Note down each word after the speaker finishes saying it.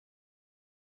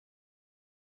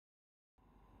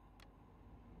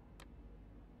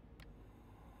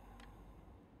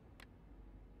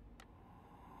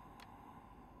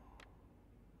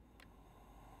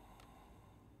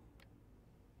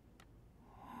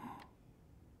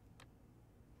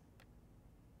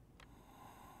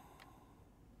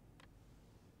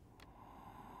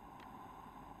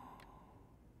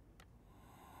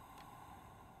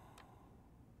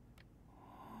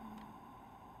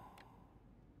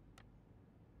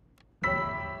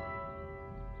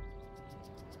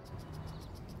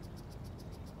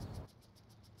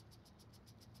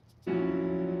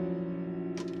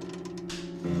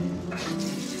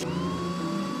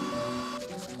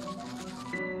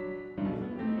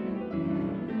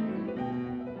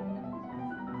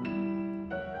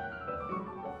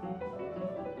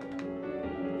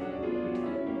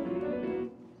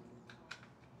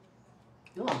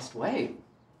lost weight.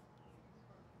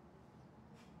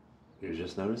 You're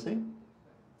just noticing?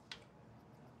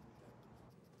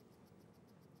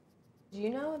 Do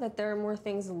you know that there are more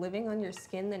things living on your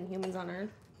skin than humans on Earth?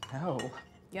 No.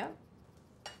 Yep.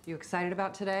 You excited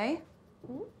about today?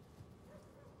 Mm-hmm.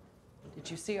 Did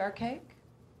you see our cake?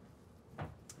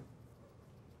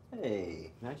 Hey,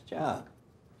 nice job.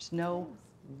 There's no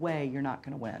way you're not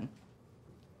gonna win.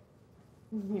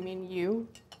 You mean you?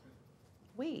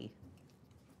 We.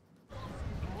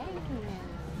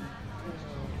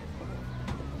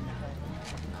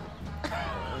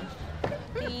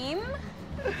 Beam?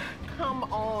 Come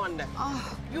on.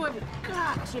 Oh. You have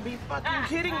got to be fucking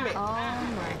kidding me. Oh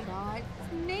my God.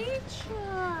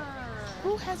 Nature.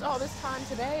 Who has all this time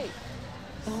today?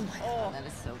 Oh my God, that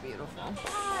is so beautiful.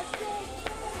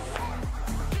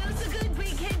 Feels so good we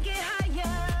can't get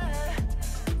higher.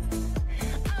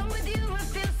 I'm with you, I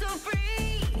feel so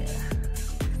free.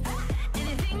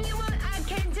 Anything you want, I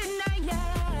can't deny ya.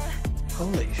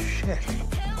 Holy shit.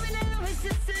 Tell me now, is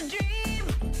this a dream?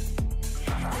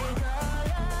 Think all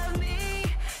of me,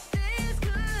 this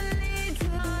could lead to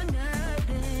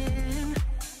nothing.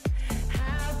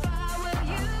 How far will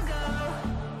you go?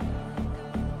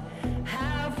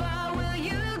 How far will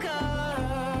you go?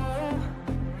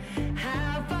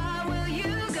 How far will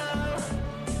you go?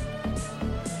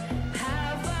 How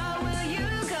far will you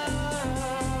go?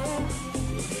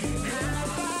 How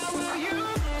far will you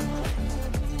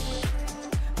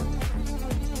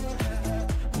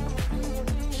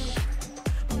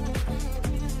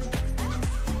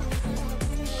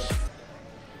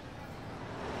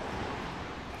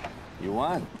You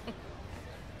won.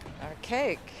 Our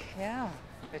cake, yeah,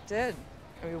 it did.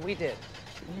 I mean, we did.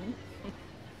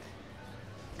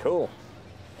 Cool.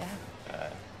 Yeah,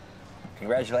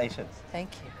 Congratulations. thank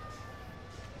you.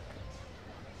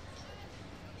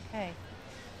 Okay.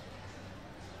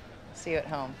 See you at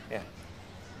home. Yeah.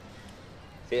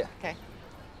 See ya. Okay.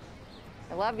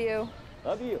 I love you.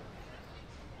 Love you.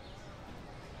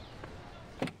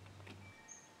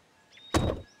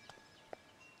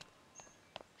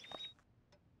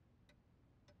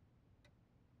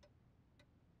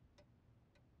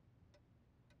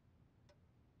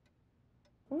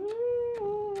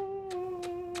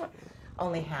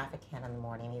 Only half a can in the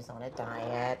morning. He's on a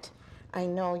diet. I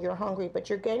know you're hungry, but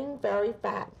you're getting very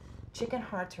fat. Chicken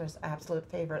hearts are his absolute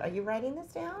favorite. Are you writing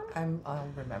this down? I'll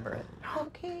remember it.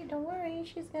 Okay, don't worry.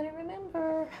 She's gonna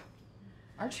remember.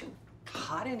 Aren't you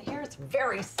hot in here? It's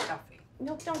very stuffy.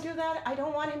 No, don't do that. I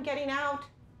don't want him getting out.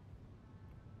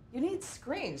 You need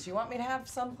screens. You want me to have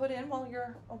some put in while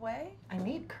you're away? I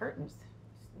need curtains.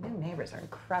 New neighbors are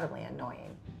incredibly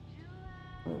annoying.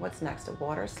 What's next, a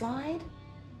water slide?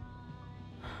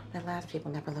 The last people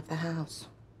never left the house.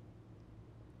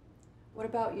 What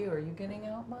about you? Are you getting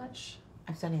out much?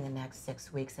 I'm spending the next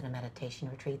 6 weeks in a meditation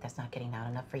retreat. That's not getting out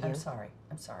enough for you. I'm sorry.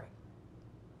 I'm sorry.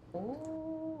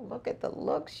 Ooh, look at the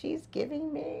look she's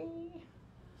giving me.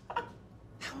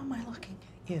 How am I looking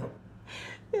at you?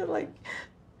 You're like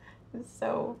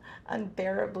so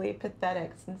unbearably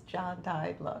pathetic since John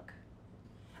died, look.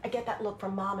 I get that look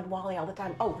from Mom and Wally all the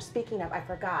time. Oh, speaking of, I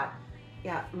forgot.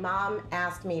 Yeah, Mom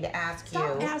asked me to ask you.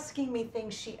 Stop asking me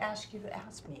things she asked you to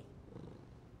ask me.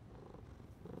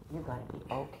 You're gonna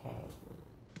be okay.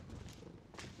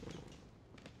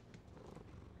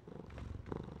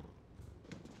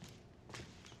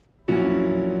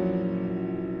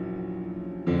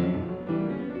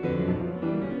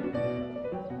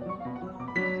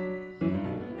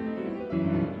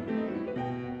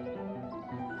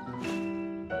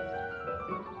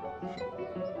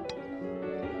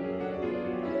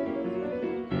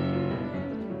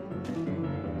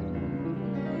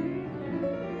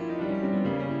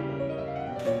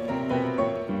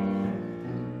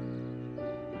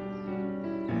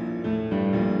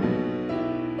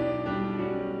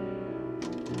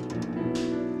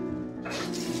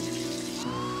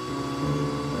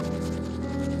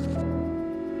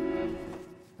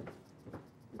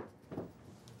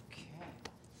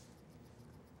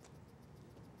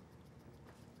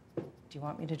 Do you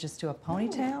want me to just do a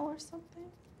ponytail or something?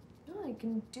 No, I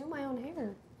can do my own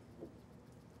hair.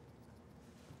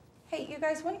 Hey, you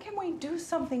guys, when can we do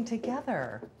something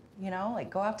together? You know, like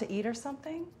go out to eat or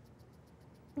something?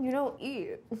 You don't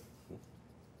eat.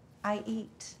 I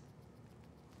eat.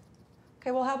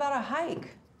 Okay, well, how about a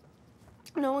hike?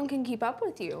 No one can keep up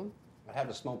with you. I have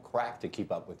to smoke crack to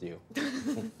keep up with you.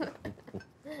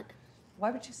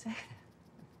 Why would you say that?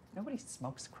 Nobody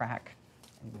smokes crack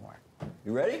anymore.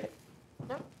 You ready?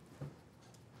 No.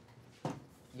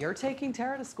 You're taking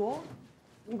Tara to school?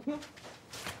 Mm-hmm.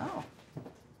 Oh.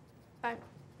 Bye.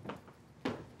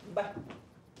 Bye.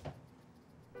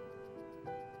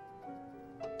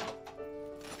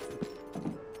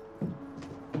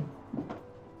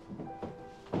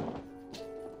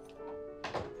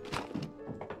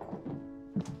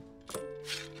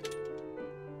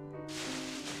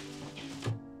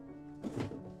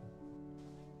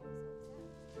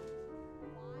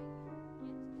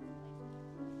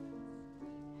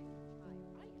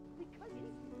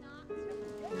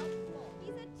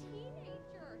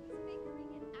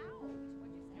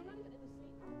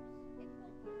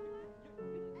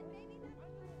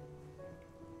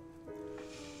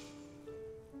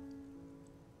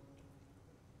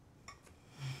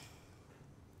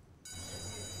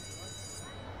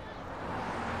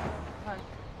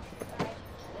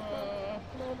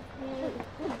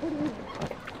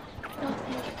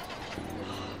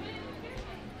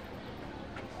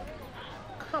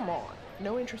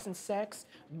 interest in sex,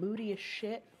 moody as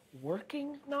shit,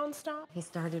 working nonstop. He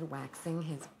started waxing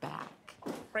his back.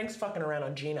 Frank's fucking around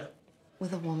on Gina.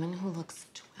 With a woman who looks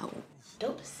 12.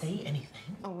 Don't say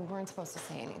anything. Oh, we weren't supposed to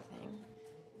say anything.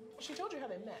 She told you how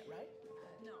they met, right?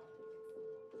 No.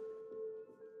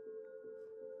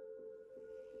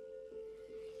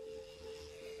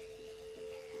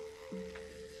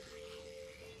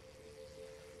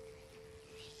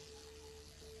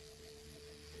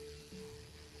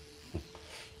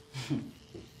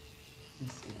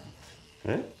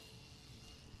 Huh?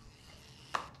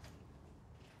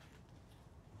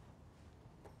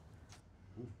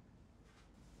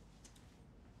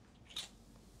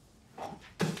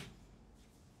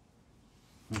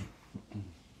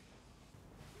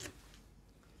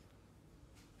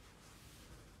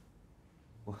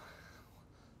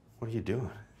 What are you doing?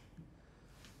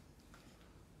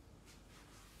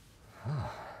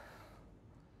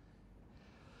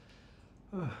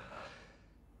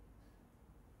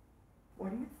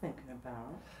 What are you thinking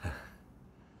about?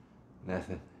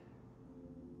 Nothing.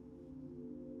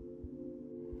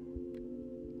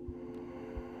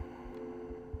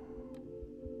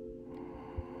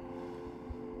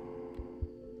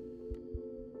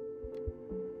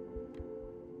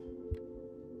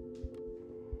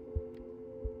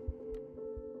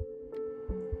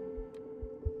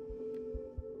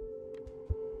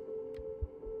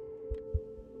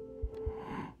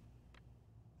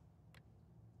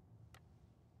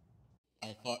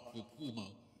 I fought through chemo,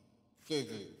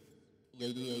 surgery,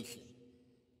 radiation.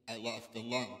 I lost a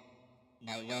lung,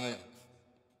 my larynx.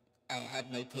 I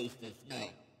have no taste or smell.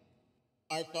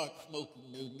 I thought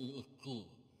smoking made me look cool.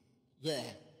 Yeah,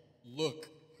 look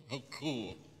how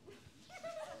cool.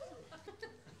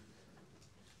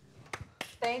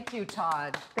 Thank you,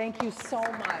 Todd. Thank you so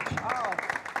much. Oh,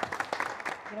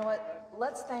 you know what?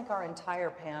 Let's thank our entire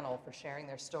panel for sharing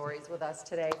their stories with us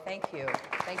today. Thank you.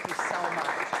 Thank you so much.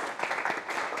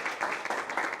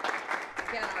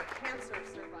 Again, our cancer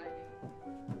surviving.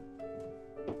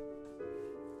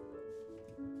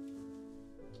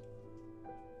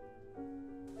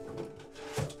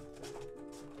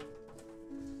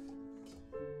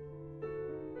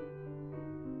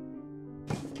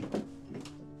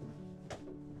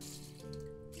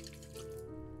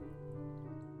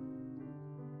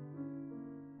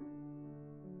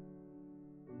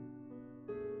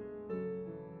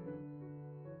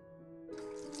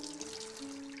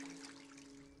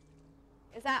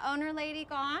 Is that owner lady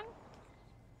gone?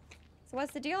 So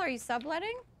what's the deal? Are you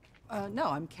subletting? No,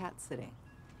 I'm cat sitting.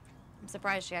 I'm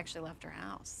surprised she actually left her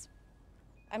house.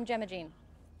 I'm Gemma Jean.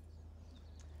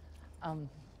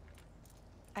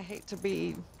 I hate to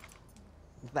be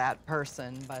that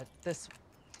person, but this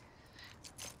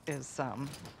is,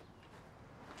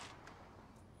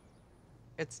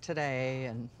 it's today,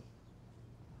 and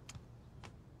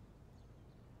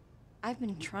I've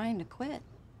been trying to quit.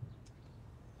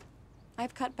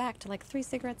 I've cut back to like 3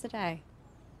 cigarettes a day.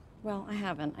 Well, I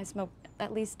haven't. I smoke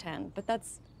at least 10, but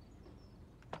that's...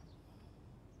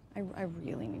 I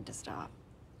really need to stop.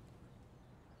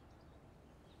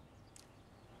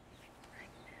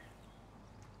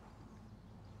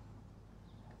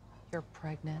 you're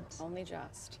pregnant. Only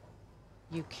just.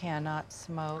 You cannot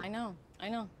smoke. I know, I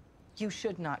know. You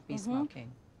should not be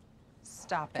smoking.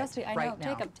 Stop it Trust me, I right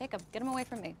know. now. Take them. Get them away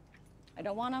from me. I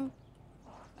don't want them.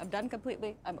 I'm done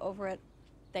completely. I'm over it.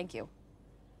 Thank you.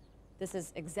 This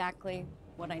is exactly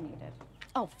what I needed.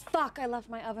 Oh, fuck, I left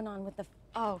my oven on with the,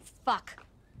 oh, fuck.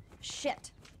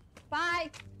 Shit. Bye.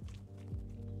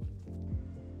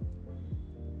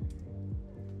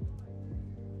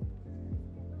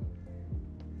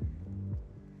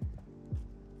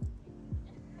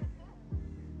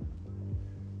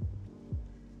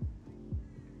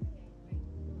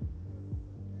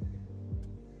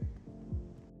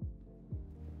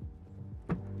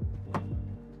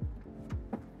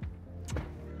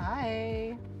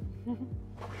 Hi.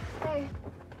 Hey.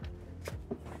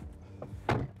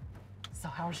 So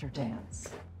how's your dance?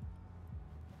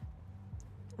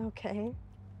 Okay.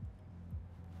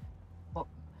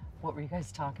 What were you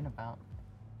guys talking about?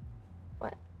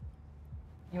 What?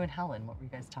 You and Helen, what were you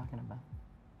guys talking about?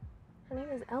 Her name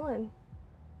is Ellen.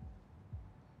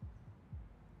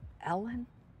 Ellen?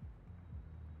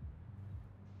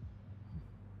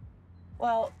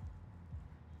 Well,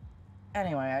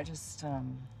 anyway, I just,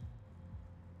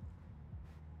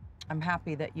 I'm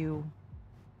happy that you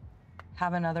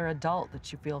have another adult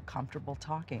that you feel comfortable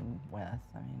talking with.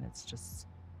 I mean, it's just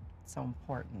so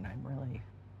important. I'm really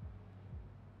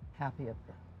happy of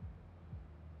that.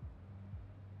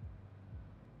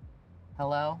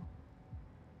 Hello?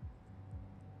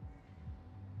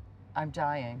 I'm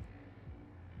dying.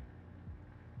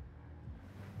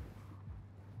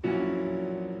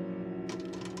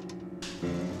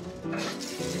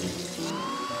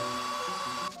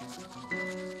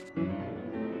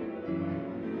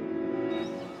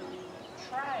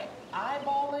 Try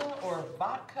eyeballing or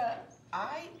vodka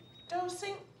eye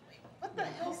dosing? Wait, what the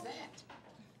hell's that?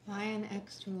 Buy an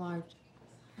extra large.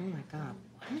 Oh my God.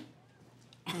 What?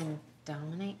 And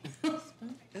dominate your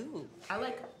husband? Ooh. I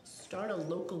like start a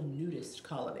local nudist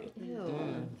colony.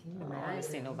 I don't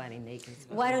see nobody naked.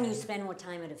 Why don't you spend more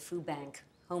time at a food bank,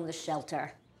 homeless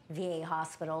shelter, VA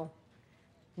hospital?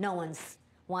 No one's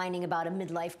whining about a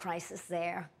midlife crisis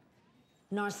there.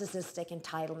 Narcissistic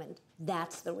entitlement,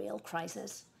 that's the real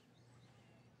crisis.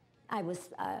 I was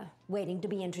waiting to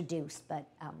be introduced, but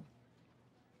I'm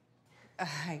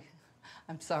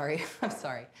sorry. I'm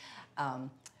sorry.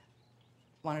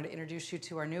 Wanted to introduce you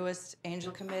to our newest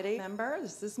Angel Committee member.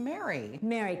 This is Mary.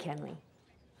 Mary Kenley.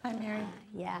 Hi, Mary.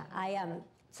 Yeah,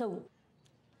 so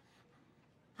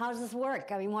how does this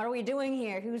work? I mean, what are we doing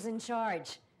here? Who's in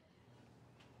charge?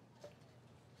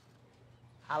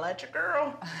 Holla at your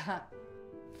girl.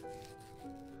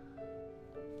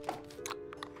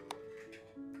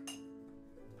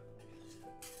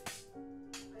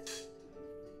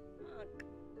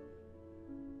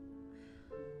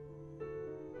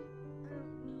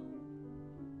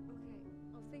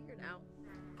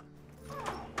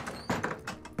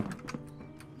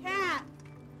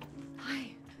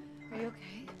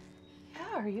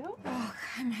 Are you? Oh,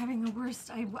 I'm having the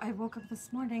worst. I woke up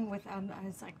this morning with, I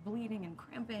was like bleeding and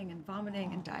cramping and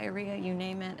vomiting and diarrhea, you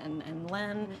name it. And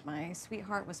Len, my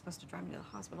sweetheart, was supposed to drive me to the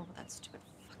hospital, but that stupid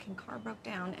fucking car broke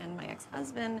down. And my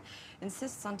ex-husband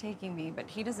insists on taking me, but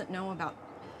he doesn't know about.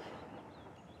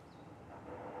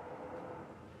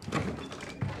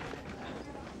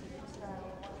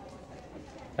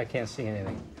 I can't see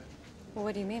anything. Well,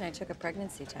 what do you mean? I took a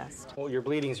pregnancy test. Well, your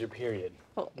bleeding's your period.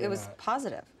 Well, it was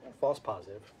positive. False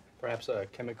positive. Perhaps a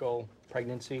chemical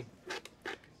pregnancy.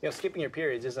 You know, skipping your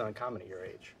periods isn't uncommon at your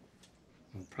age.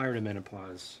 Prior to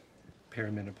menopause,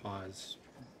 perimenopause,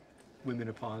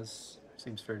 womenopause,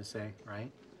 seems fair to say,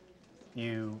 right?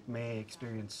 You may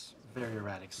experience very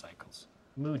erratic cycles.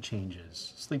 Mood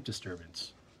changes, sleep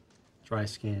disturbance, dry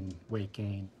skin, weight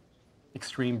gain,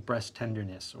 extreme breast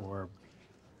tenderness or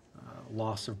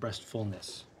loss of breast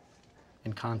fullness,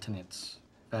 incontinence,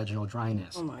 vaginal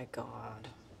dryness. Oh my God.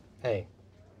 Hey,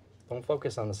 don't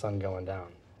focus on the sun going down.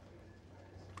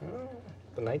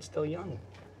 The night's still young.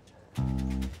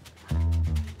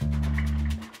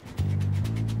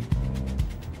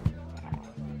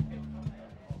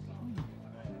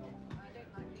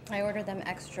 I ordered them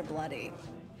extra bloody,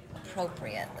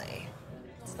 appropriately.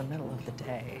 It's the middle of the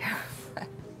day.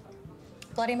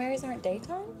 Bloody Marys aren't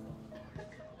daytime?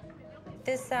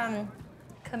 This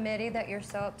committee that you're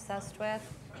so obsessed with,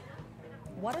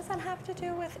 what does that have to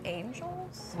do with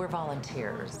angels? We're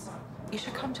volunteers. You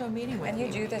should come to a meeting with And me.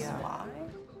 you do this why?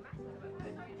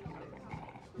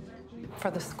 For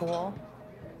the school.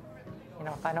 You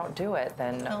know, if I don't do it,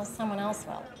 then... Well, someone else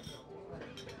will.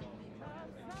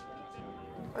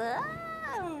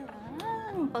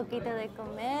 Un poquito de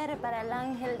comer para el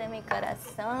ángel de mi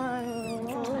corazón.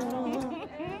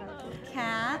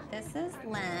 Kat, this is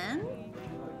Len.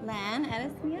 Len,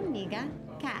 eres mi amiga,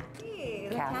 Cathy.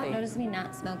 Kat notices me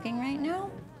not smoking right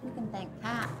now. You can thank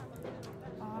Kat.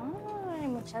 Ay,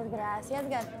 muchas gracias,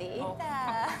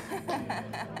 gatita.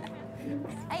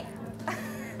 Ay,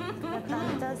 de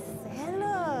tantos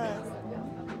celos.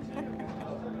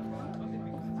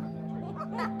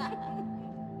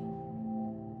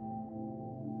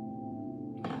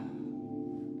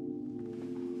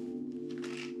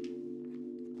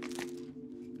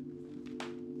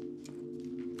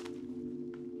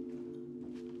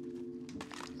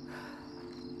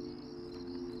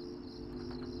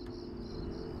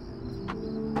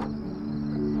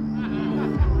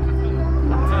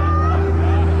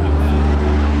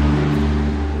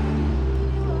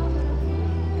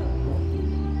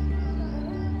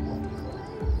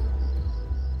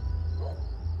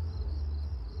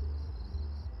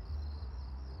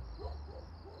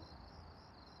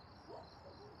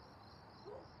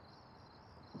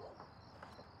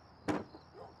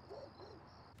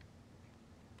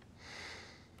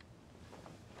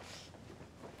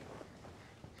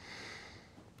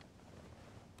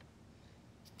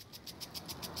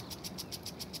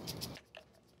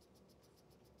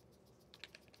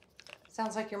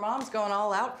 Sounds like your mom's going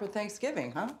all out for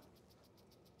Thanksgiving, huh?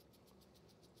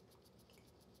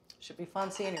 Should be fun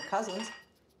seeing your cousins.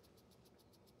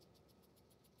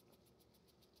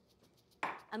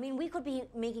 I mean, we could be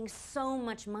making so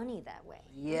much money that way.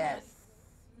 Yes.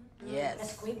 Yes.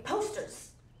 That's great.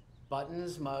 Posters.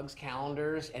 Buttons, mugs,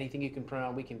 calendars, anything you can print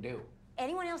on, we can do.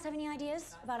 Anyone else have any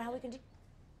ideas about how we can do?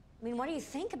 I mean, what do you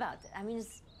think about that? I mean,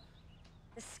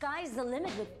 the sky's the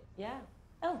limit with. Yeah.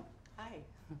 Oh. Hi.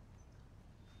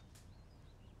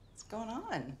 What's going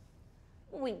on?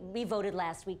 We voted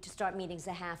last week to start meetings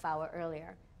a half hour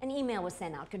earlier. An email was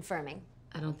sent out confirming.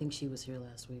 I don't think she was here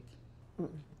last week.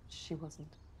 She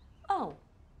wasn't. Oh,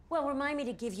 well, remind me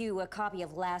to give you a copy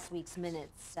of last week's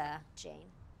minutes, Jane.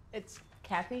 It's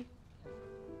Cathy.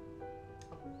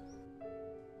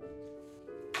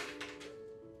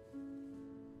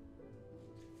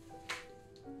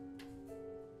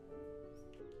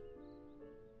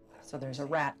 So there's a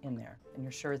rat in there, and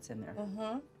you're sure it's in there?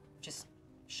 Mm-hmm. Just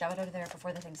shove it out of there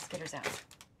before the thing skitters out.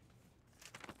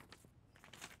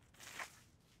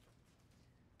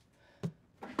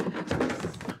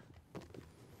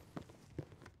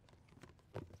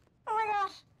 Oh my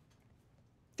gosh!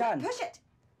 Done. Push it!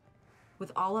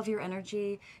 With all of your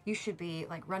energy, you should be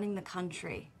like running the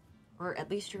country, or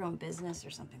at least your own business or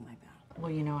something like that.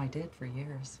 Well, you know, I did for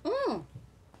years.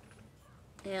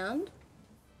 And?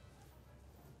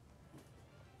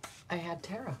 I had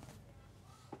Tara.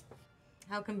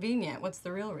 How convenient. What's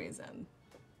the real reason?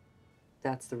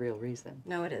 That's the real reason.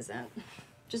 No, it isn't.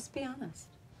 Just be honest.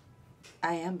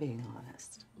 I am being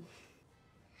honest.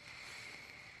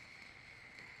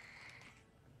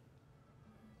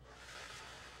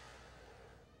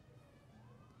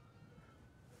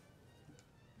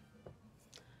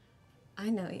 I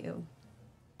know you.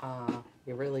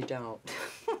 You really don't.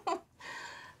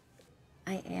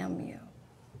 I am you.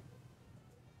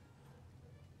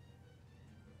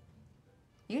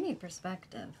 You need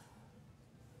perspective.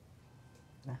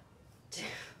 No.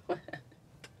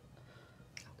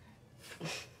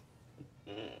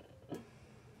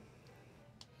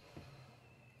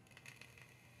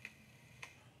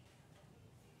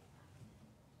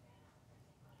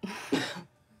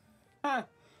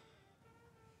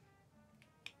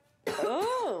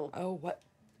 Oh! Oh, what?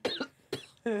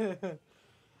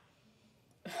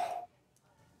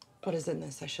 What is in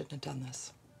this? I shouldn't have done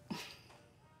this.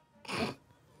 Here,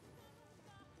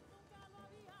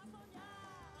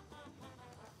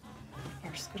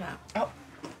 scoot out. Oh.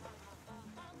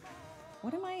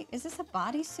 What am I? Is this a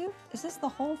bodysuit? Is this the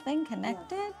whole thing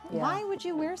connected? Yeah. Why would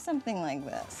you wear something like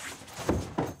this?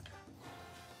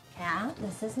 Cat,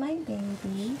 this is my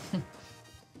baby.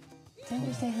 Tell her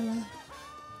to say hello.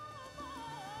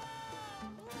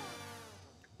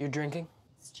 You're drinking?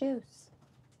 It's juice.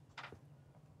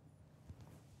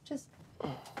 Just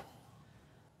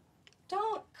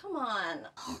don't. Come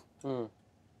on.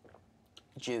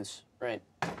 Juice, right.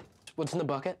 What's in the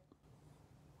bucket?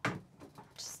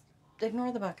 Just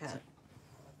ignore the bucket.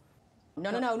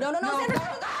 No, no, no, no, no, no, no.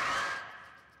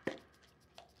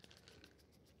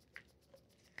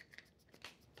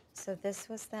 So this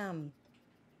was them.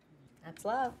 That's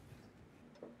love.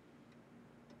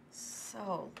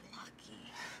 So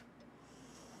lucky.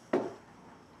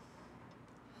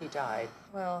 He died.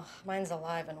 Well, mine's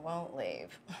alive and won't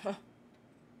leave.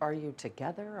 Are you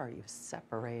together? Are you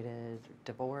separated?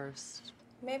 Divorced?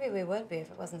 Maybe we would be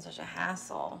if it wasn't such a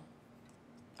hassle.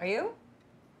 Are you?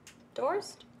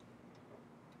 Divorced?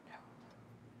 No.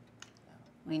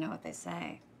 Well, you know what they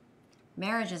say.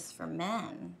 Marriage is for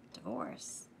men.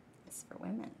 Divorce is for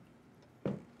women.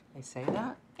 They say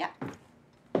that? Yeah.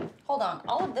 Hold on.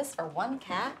 All of this for one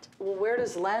cat? Well, where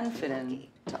does Len fit in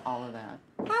to all of that?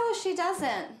 How well, she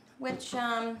doesn't, which,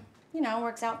 you know,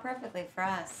 works out perfectly for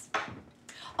us.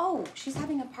 Oh, she's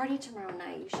having a party tomorrow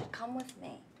night. You should come with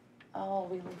me. Oh,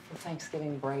 we leave for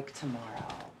Thanksgiving break tomorrow.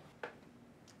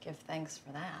 Give thanks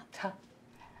for that.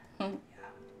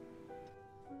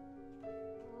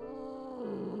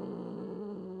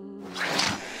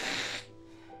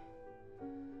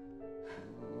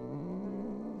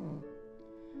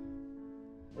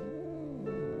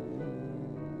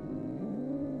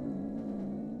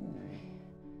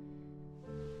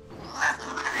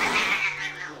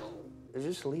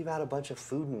 Just leave out a bunch of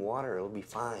food and water. It'll be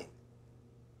fine.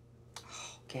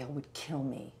 Gail would kill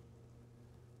me.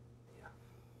 Yeah.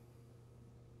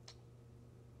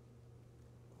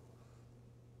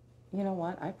 You know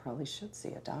what? I probably should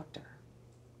see a doctor.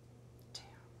 Damn.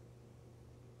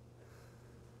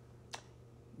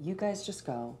 You guys just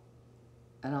go,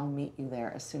 and I'll meet you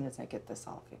there as soon as I get this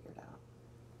all figured out.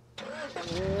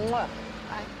 Mwah.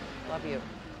 I love you.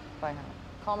 Bye now.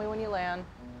 Call me when you land.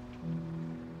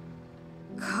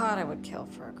 God, I would kill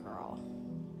for a girl.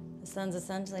 A son's a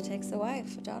son till he takes a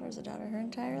wife. A daughter's a daughter her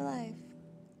entire life.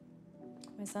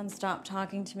 My son stopped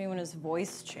talking to me when his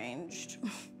voice changed.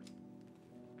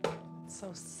 It's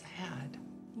so sad.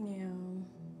 Yeah.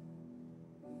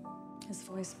 His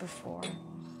voice before.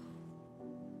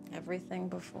 Everything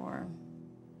before.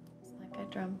 It's like I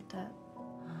dreamt it.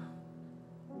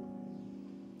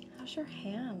 How's your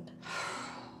hand?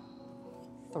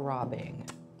 Throbbing.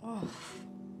 Oh.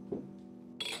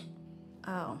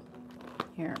 Oh.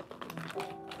 Here.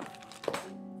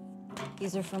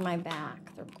 These are for my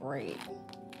back. They're great.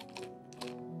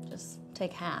 Just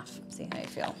take half. See how you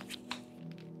feel.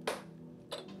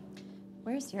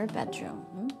 Where's your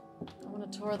bedroom? I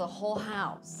want to tour the whole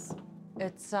house.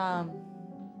 It's down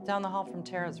the hall from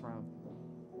Tara's room.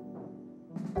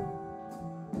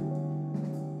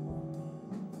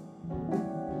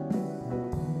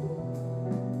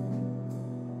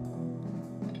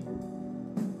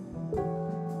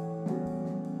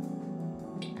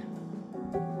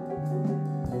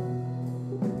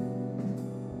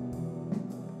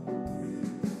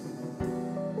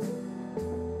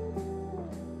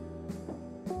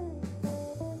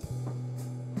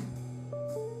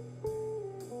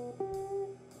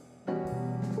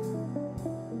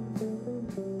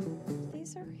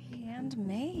 These are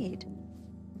handmade.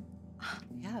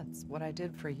 Yeah, it's what I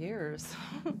did for years.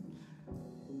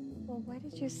 Well, why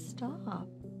did you stop?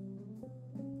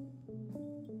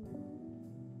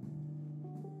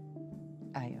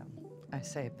 I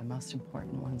saved the most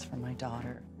important ones for my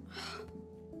daughter.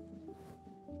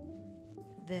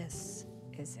 This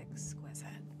is exquisite.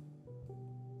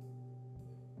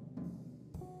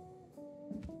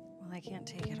 Well, I can't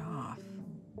take it off.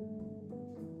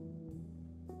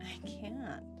 I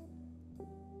can't.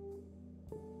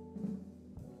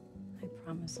 I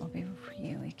promise I'll be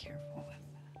really careful with it.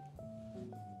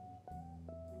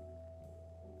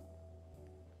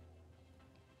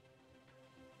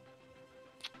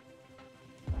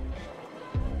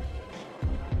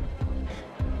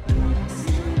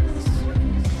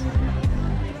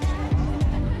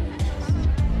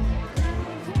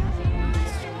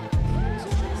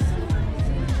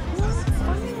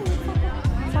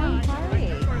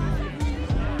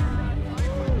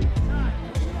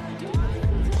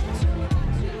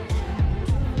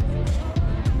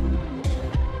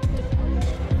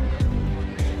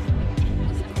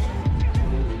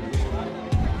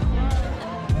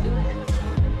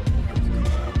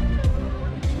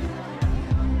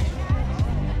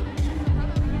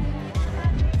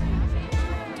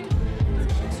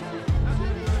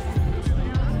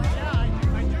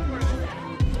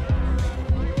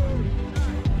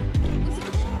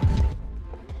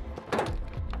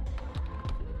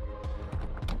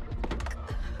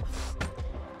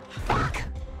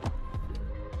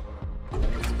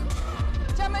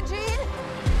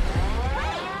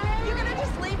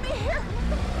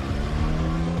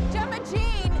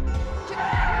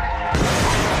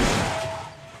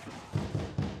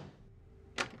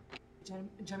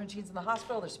 Gemma Jean's in the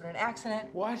hospital. There's been an accident.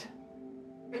 What?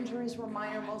 Injuries were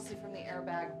minor, mostly from the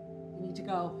airbag. You need to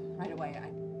go right away.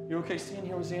 You okay staying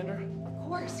here with Xander? Of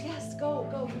course, yes.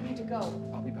 Go. You need to go.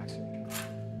 I'll be back soon.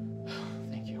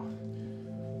 Thank you.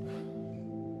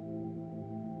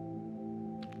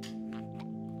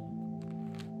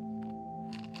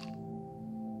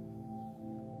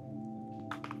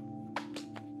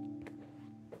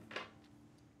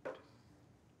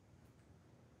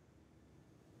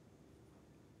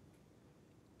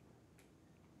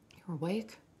 You're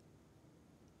awake?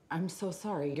 I'm so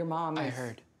sorry. Your mom is... I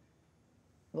heard.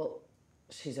 Well,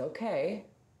 she's okay.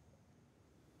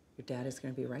 Your dad is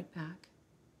going to be right back.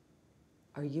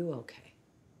 Are you okay?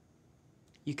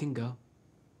 You can go.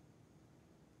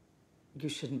 You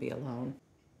shouldn't be alone.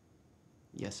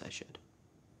 Yes, I should.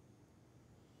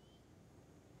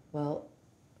 Well,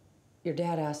 your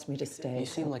dad asked me to stay. You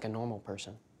seem like a normal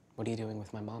person. What are you doing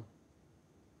with my mom?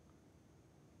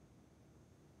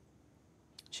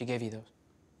 She gave you those?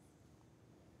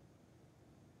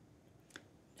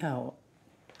 No.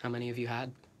 How many have you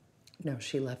had? No,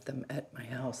 she left them at my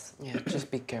house. Yeah,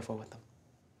 just be careful with them.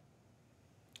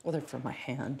 Well, they're from my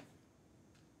hand.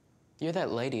 You're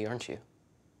that lady, aren't you?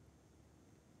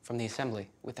 From the assembly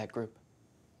with that group.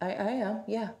 I am,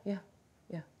 yeah.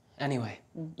 Anyway,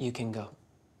 you can go.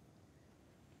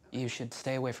 You should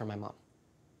stay away from my mom.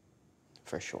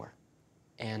 For sure.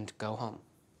 And go home.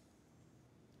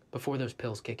 Before those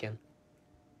pills kick in.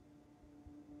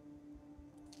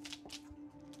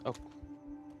 Oh.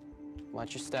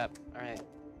 Watch your step. All right.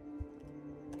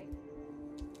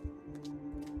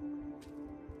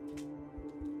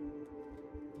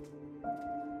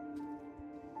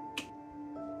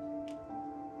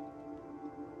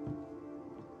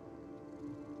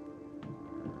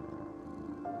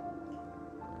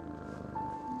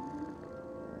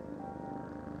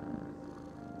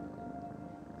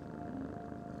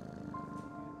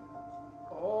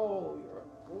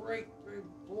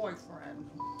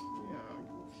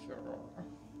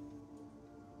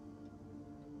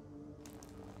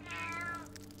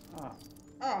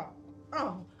 Oh,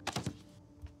 oh.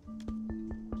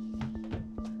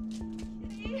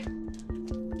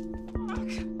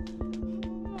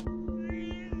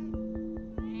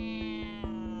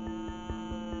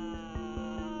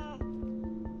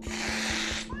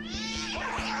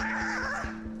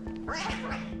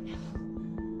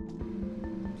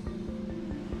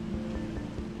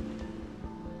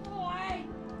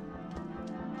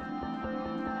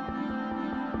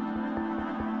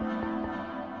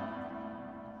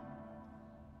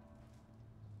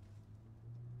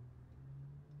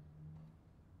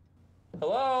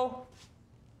 Hello?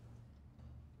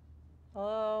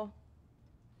 Hello?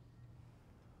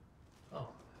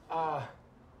 Oh,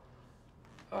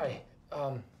 hi.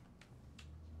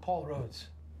 Paul Rhodes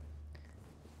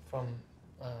from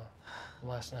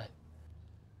last night.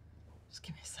 Just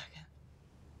give me a second.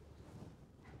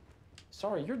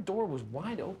 Sorry, your door was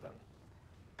wide open.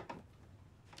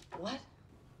 What?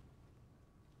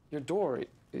 Your door,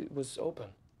 it was open.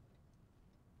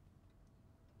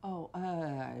 Oh,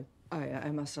 I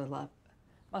must have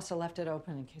left it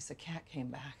open in case a cat came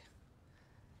back.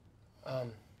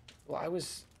 Well,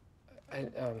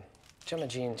 Gemma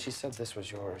Jean, she said this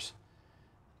was yours.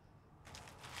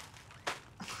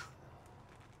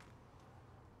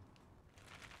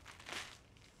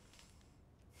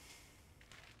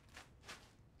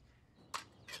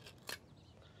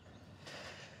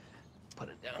 Put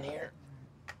it down here.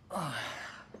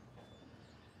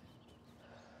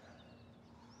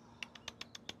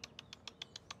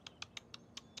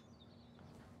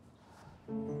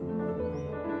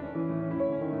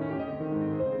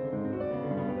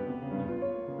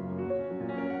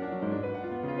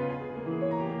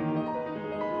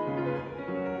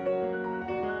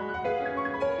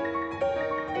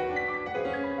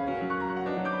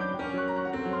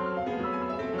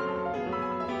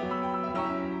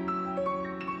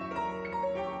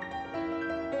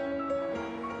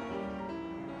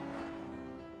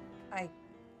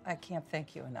 I can't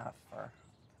thank you enough for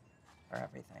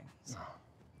everything. So.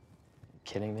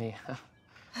 Kidding me?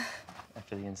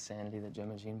 After the insanity that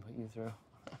Gemma Jean put you through?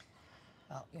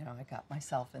 Well, you know, I got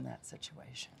myself in that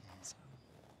situation. So.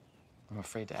 I'm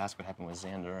afraid to ask what happened with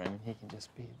Xander. I mean, he can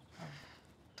just be...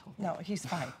 No, he's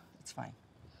fine. It's fine.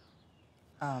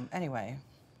 Anyway,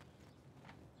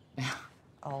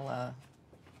 I'll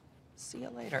see you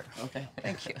later. Okay.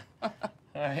 Thank you. All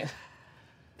right.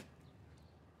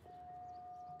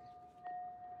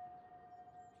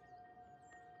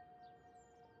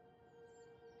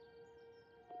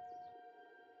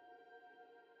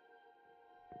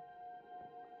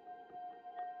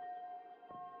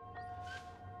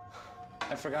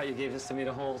 I forgot you gave this to me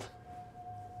to hold.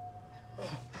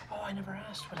 Oh, I never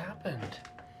asked what happened.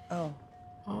 Oh.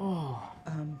 Oh.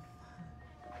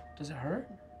 Does it hurt?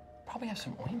 Probably have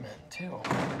some ointment, too.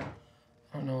 I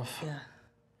don't know if... Yeah.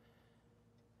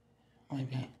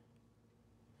 Maybe.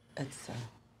 It's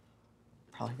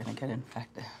probably gonna get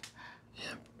infected.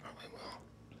 Yeah, probably will.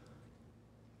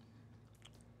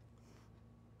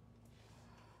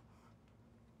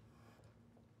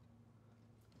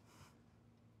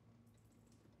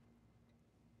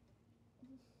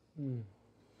 Hmm.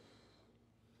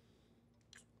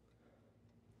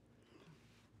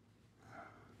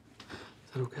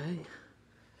 Is that okay?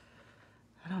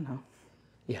 I don't know.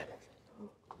 Yeah.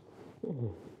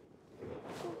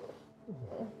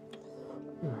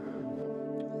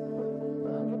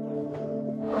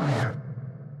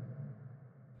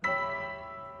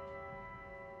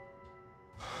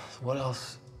 What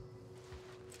else?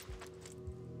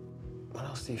 What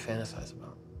else do you fantasize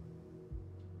about?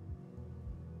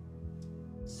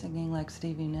 Singing like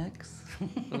Stevie Nicks.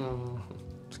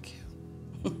 It's cute.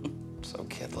 So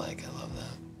kid-like. I love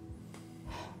that.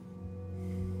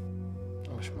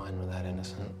 I wish mine were that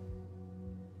innocent.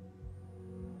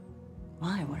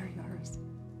 Why? What are yours?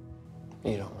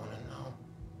 You don't want to know.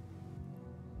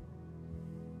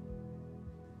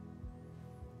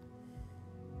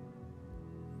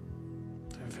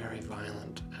 They're very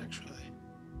violent, actually.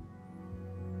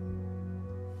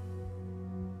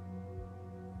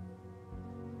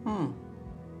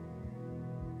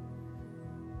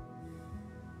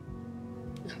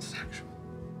 And sexual.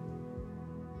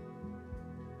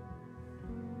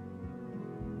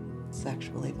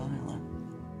 Sexually violent.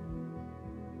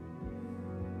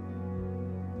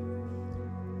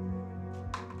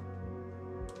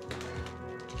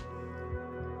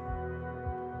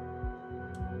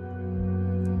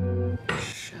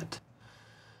 Shit.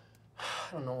 I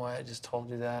don't know why I just told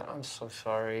you that. I'm so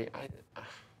sorry.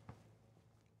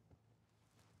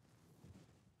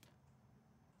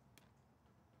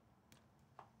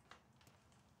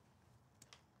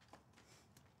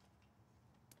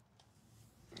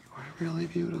 really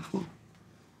beautiful.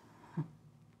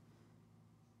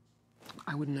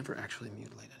 I would never actually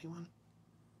mutilate anyone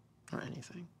or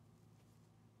anything.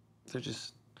 They're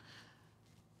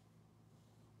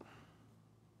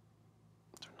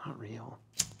not real.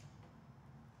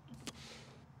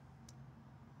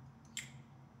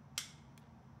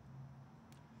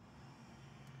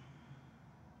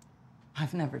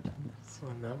 I've never done this.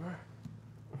 Oh, never?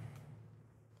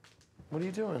 What are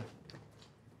you doing?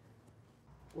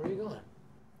 Where are you going?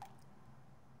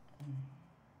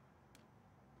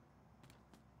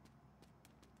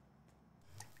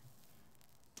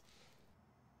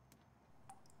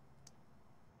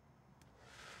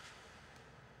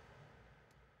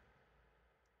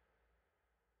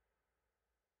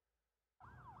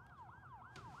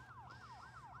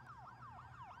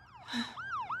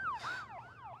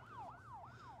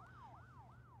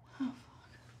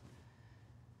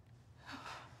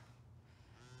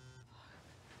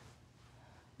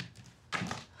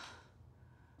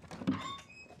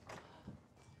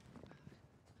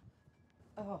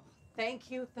 Oh, thank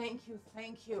you, thank you,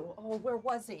 thank you. Oh, where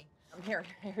was he?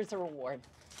 Here's a reward.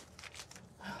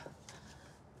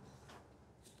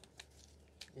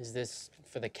 Is this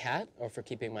for the cat or for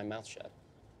keeping my mouth shut?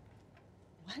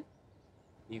 What?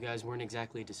 You guys weren't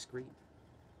exactly discreet.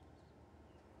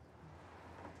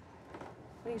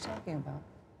 What are you talking about?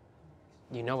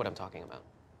 You know what I'm talking about.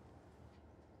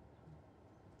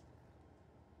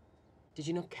 Did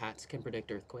you know cats can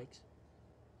predict earthquakes?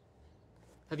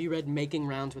 Have you read Making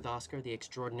Rounds with Oscar, The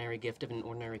Extraordinary Gift of an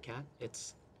Ordinary Cat?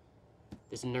 It's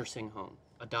this nursing home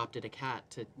adopted a cat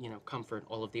to, comfort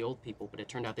all of the old people, but it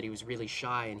turned out that he was really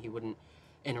shy and he wouldn't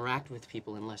interact with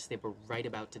people unless they were right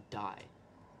about to die.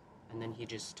 And then he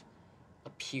just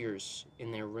appears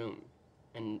in their room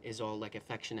and is all like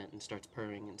affectionate and starts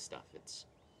purring and stuff. It's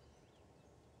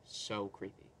so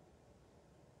creepy.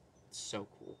 It's so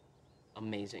cool.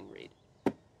 Amazing read.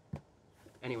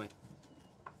 Anyway,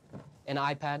 an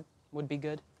iPad would be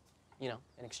good, in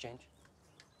exchange.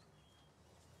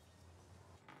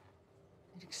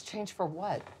 In exchange for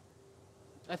what?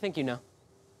 I think you know.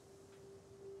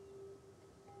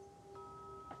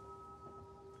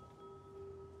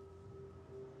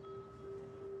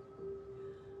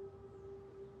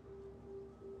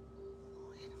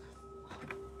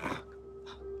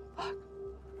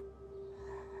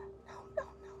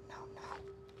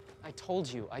 I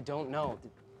told you, I don't know.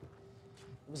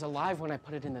 It was alive when I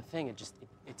put it in the thing.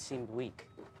 It seemed weak.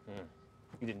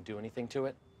 You didn't do anything to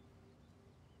it?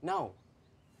 No.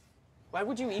 Why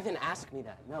would you even ask me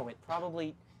that? No, it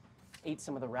probably ate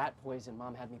some of the rat poison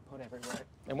Mom had me put everywhere.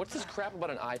 And what's this crap about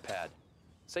an iPad?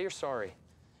 Say you're sorry.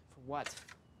 For what?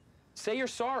 Say you're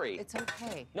sorry. It's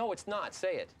okay. No, it's not.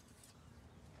 Say it.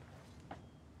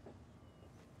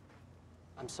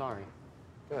 I'm sorry.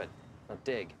 Good. Now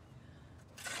dig.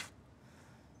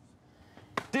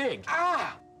 Dig!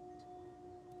 Ah!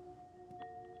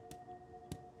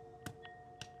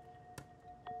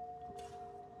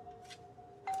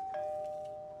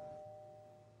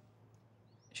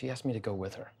 She asked me to go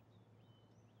with her.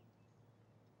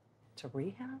 To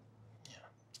rehab? Yeah,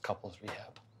 it's couples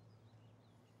rehab.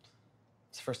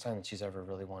 It's the first time that she's ever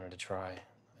really wanted to try.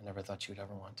 I never thought she would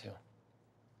ever want to.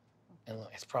 And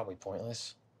look, it's probably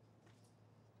pointless.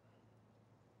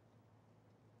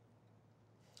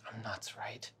 I'm nuts,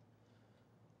 right?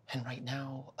 And right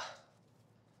now,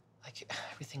 like,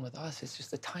 everything with us, it's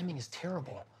just the timing is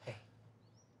terrible. Hey,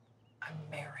 I'm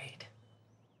married.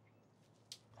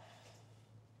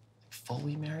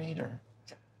 Fully married, or?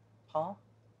 Paul,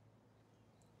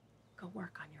 go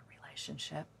work on your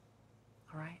relationship,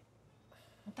 all right?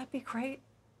 Won't that be great?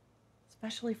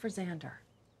 Especially for Xander.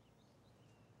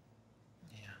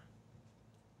 Yeah.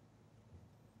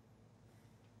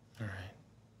 All right.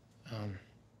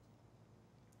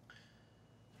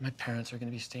 My parents are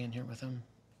gonna be staying here with him,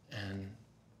 and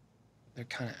they're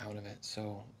kind of out of it,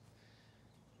 so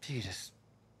if you could just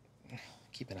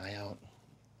keep an eye out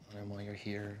on him while you're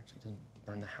here, so he doesn't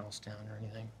burn the house down or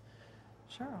anything.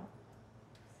 Sure, I'll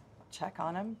check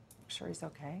on him, make sure he's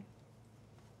okay.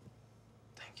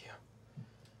 Thank you.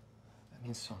 That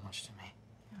means so much to me.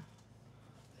 Yeah.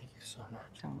 Thank you so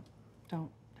much. Don't.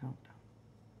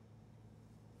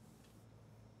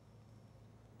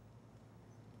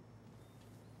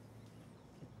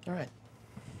 All right.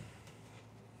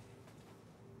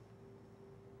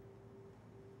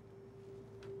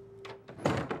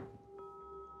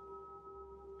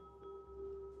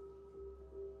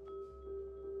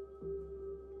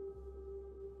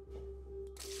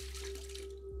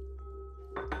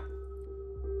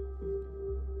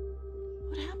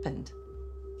 What happened?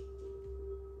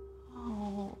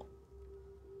 Oh.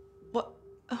 What?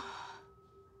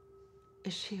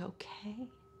 Is she okay?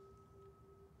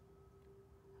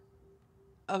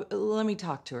 Let me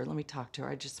talk to her. Let me talk to her.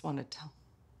 I just want to tell.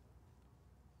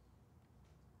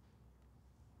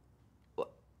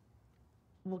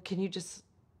 Well, can you just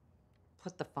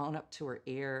put the phone up to her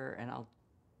ear and I'll.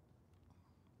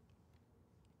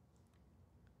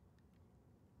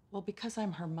 Well, because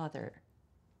I'm her mother.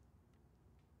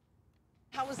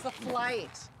 How was the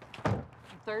flight? You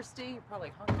thirsty? You're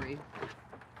probably hungry.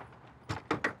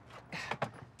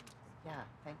 Yeah,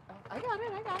 oh, I got it.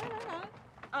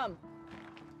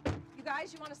 You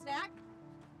guys, you want a snack?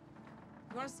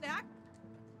 You want a snack?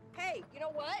 Hey, you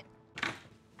know what?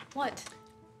 What?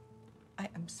 I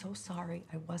am so sorry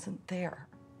I wasn't there.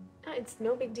 It's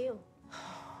no big deal.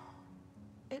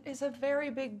 It is a very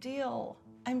big deal.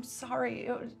 I'm sorry.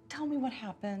 Tell me what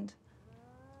happened.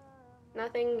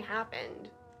 Nothing happened.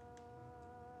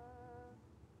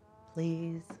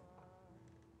 Please.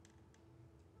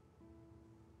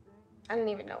 I didn't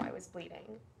even know I was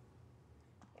bleeding.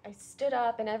 I stood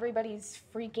up and everybody's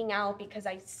freaking out because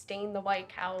I stained the white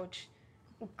couch,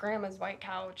 Grandma's white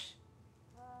couch.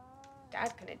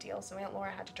 Dad couldn't deal, so Aunt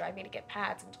Laura had to drive me to get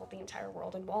pads and told the entire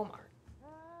world in Walmart.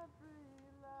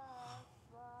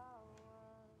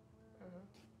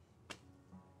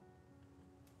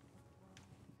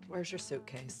 Where's your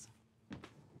suitcase?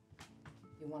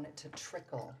 You want it to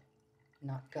trickle,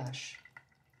 not gush.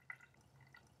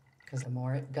 Because the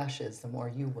more it gushes, the more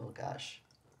you will gush.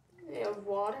 You have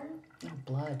water? No,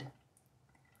 blood.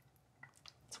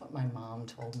 That's what my mom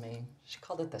told me. She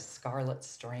called it the Scarlet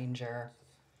Stranger.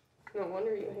 No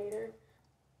wonder you hate her.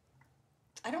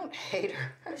 I don't hate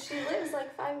her. She lives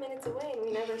like 5 minutes away and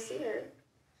we never see her.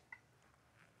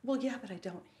 Well, yeah, but I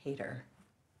don't hate her.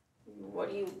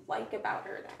 What do you like about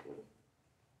her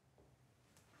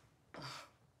then?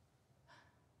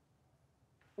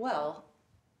 Well,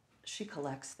 she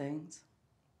collects things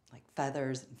like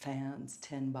feathers and fans,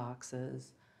 tin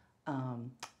boxes.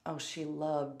 She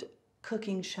loved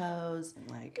cooking shows and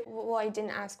like. Well, I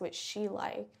didn't ask what she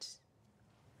liked.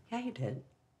 Yeah, you did.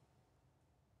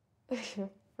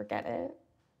 Forget it.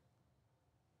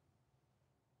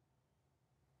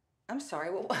 I'm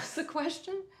sorry, what was the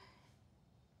question?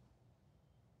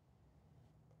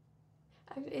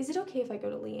 Is it okay if I go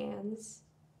to Leanne's?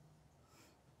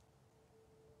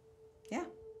 Yeah.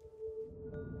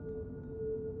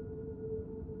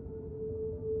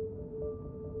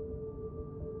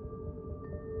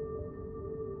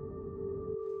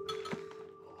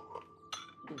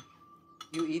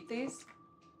 You eat these?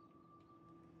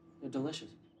 They're delicious.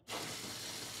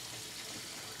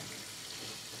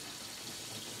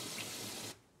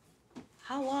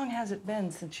 How long has it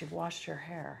been since you've washed your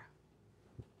hair?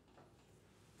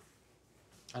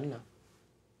 I don't know.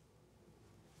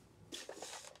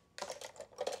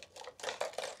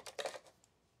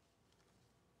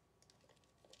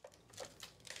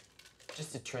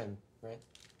 Just a trim, right?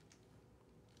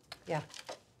 Yeah.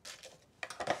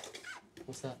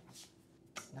 What's that?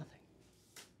 Nothing.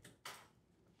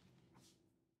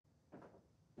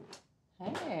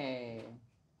 Hey.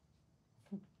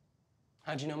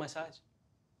 How'd you know my size?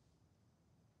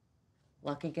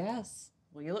 Lucky guess.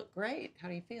 Well, you look great. How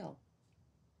do you feel?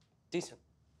 Decent.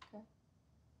 Okay.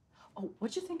 Oh,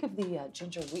 what'd you think of the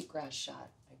ginger wheatgrass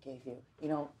shot I gave you? You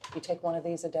know, you take one of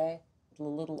these a day with a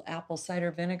little apple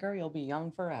cider vinegar, you'll be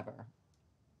young forever.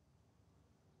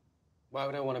 Why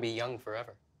would I want to be young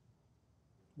forever?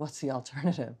 What's the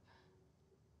alternative?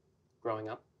 Growing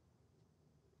up.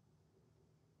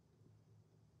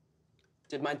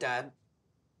 Did my dad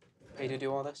pay to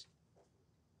do all this?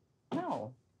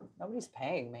 No, nobody's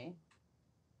paying me.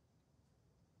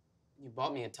 You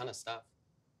bought me a ton of stuff.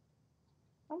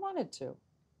 I wanted to.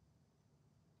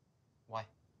 Why?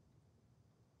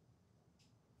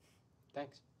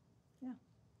 Thanks. Yeah.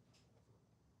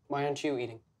 Why aren't you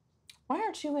eating? Why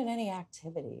aren't you in any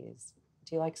activities?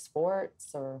 Do you like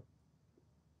sports or?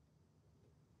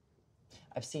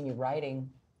 I've seen you writing.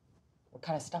 What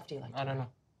kind of stuff do you like? I don't know.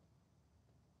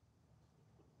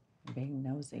 I'm being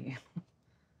nosy.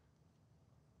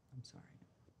 I'm sorry.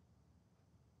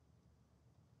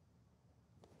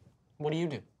 What do you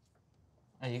do?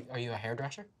 Are you a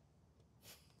hairdresser?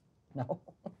 No.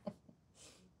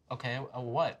 Okay,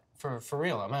 what? For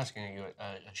real, I'm asking. Are you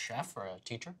a chef or a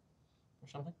teacher or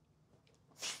something?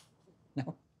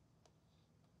 No.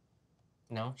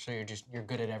 No? So you're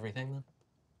good at everything then?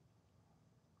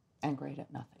 And great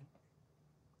at nothing.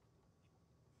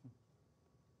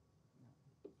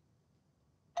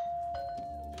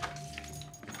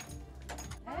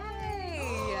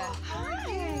 Hey! Hi!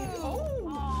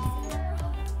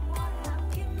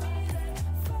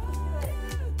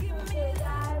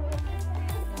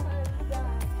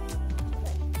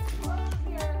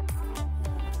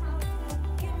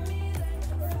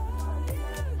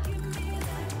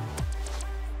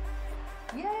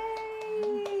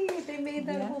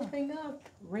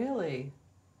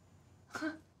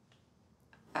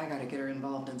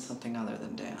 involved in something other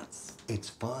than dance. It's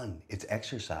fun. It's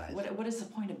exercise. What is the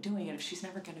point of doing it if she's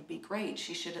never going to be great?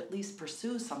 She should at least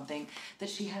pursue something that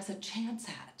she has a chance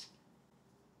at.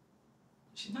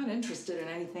 She's not interested in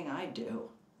anything I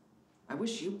do. I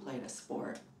wish you played a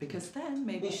sport, because then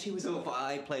maybe she would... So if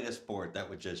I played a sport, that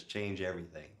would just change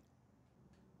everything.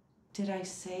 Did I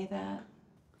say that?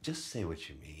 Just say what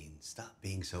you mean. Stop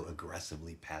being so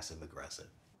aggressively passive-aggressive.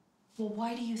 Well,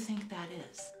 why do you think that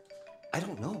is? I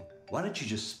don't know. Why don't you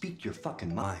just speak your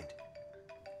fucking mind?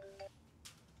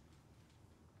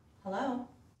 Hello?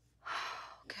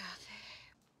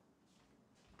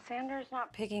 Sandra's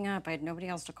not picking up. I had nobody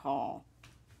else to call.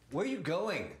 Where are you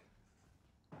going?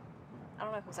 I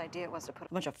don't know whose idea it was to put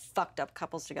a bunch of fucked up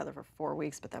couples together for 4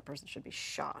 weeks, but that person should be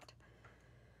shot.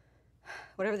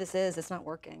 Whatever this is, it's not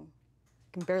working.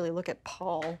 I can barely look at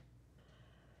Paul.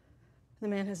 The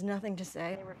man has nothing to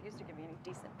say. He refused to give me any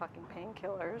decent fucking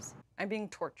painkillers. I'm being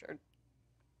tortured.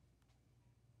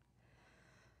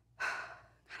 God,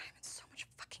 I'm in so much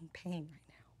fucking pain right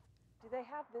now. Do they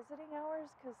have visiting hours?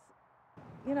 Because,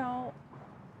 you know,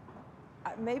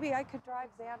 maybe I could drive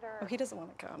Xander. Oh, he doesn't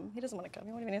want to come. He doesn't want to come.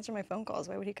 He won't even answer my phone calls.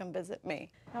 Why would he come visit me?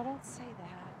 No, don't say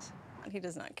that. He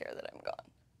does not care that I'm gone.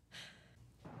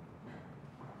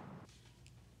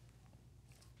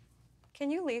 Can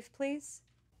you leave, please?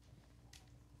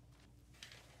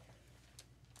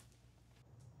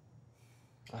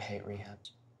 I hate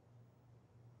rehabs.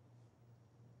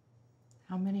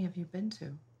 How many have you been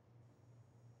to?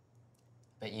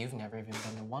 But you've never even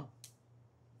been to one.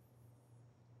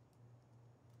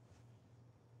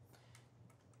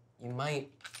 You might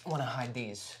want to hide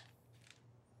these.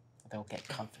 They'll get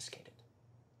confiscated.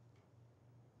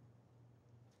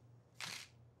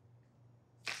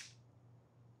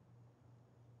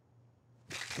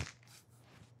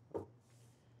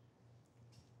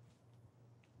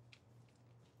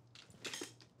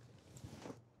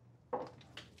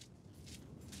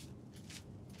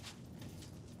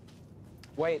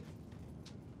 Wait.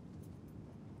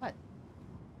 What?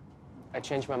 I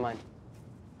changed my mind.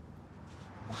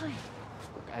 Why?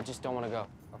 Look, I just don't want to go,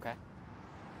 okay?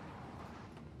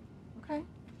 Okay.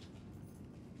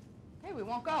 Hey, we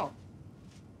won't go.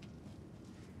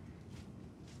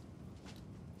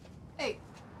 Hey,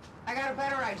 I got a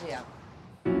better idea.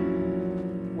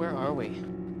 Where are we?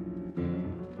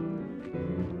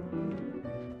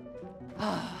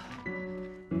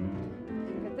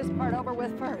 Get this part over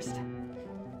with first.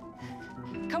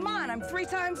 Come on, I'm 3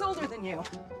 times older than you.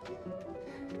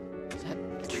 Is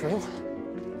that true?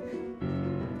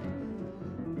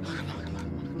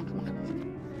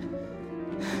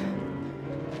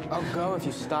 I'll go if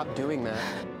you stop doing that.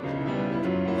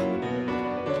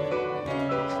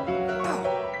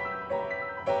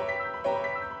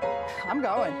 I'm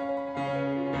going.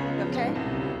 You okay?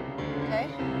 Okay?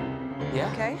 Yeah?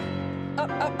 Okay?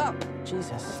 Up, up, up.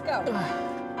 Jesus. Let's go.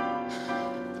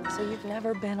 So you've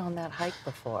never been on that hike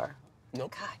before?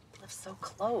 Nope. God, you live so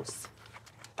close.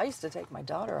 I used to take my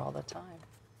daughter all the time.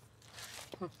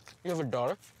 You have a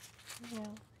daughter? Yeah.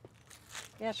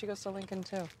 Yeah, she goes to Lincoln,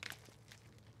 too.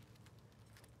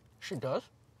 She does?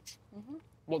 Mm-hmm.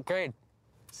 What grade?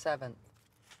 7th.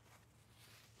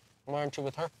 Why aren't you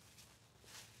with her?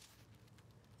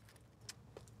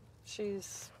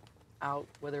 She's out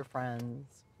with her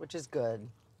friends, which is good.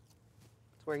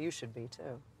 It's where you should be,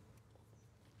 too.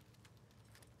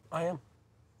 I am.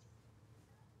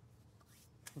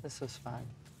 This was fun.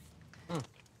 Mm.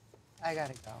 I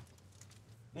gotta go.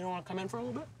 You don't want to come in for a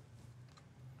little bit?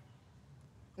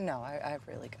 No, I've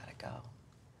really gotta go.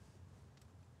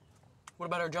 What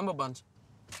about our jumbo buns?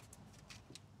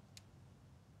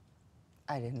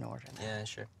 I didn't order that. Yeah,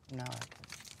 sure. No.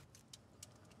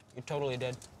 You totally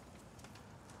did.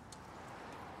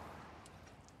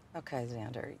 Okay,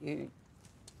 Xander, you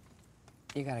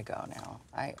gotta go now.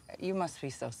 You must be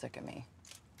so sick of me.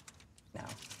 No.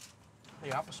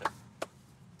 The opposite.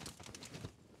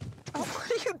 Oh,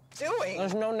 what are you doing?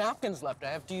 There's no napkins left. I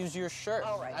have to use your shirt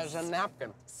All right. as a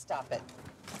napkin. Stop it.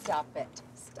 Stop it.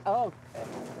 Okay.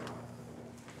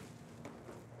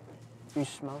 You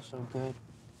smell so good.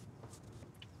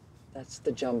 That's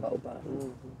the jumbo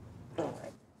bun. Mm-hmm. All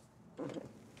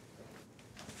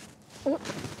right.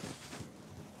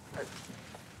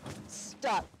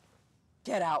 Stop.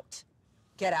 Get out.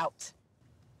 Get out.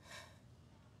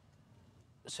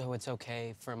 So it's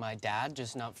okay for my dad,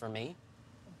 just not for me?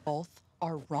 Both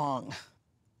are wrong.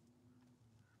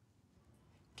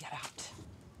 Get out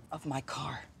of my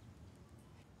car.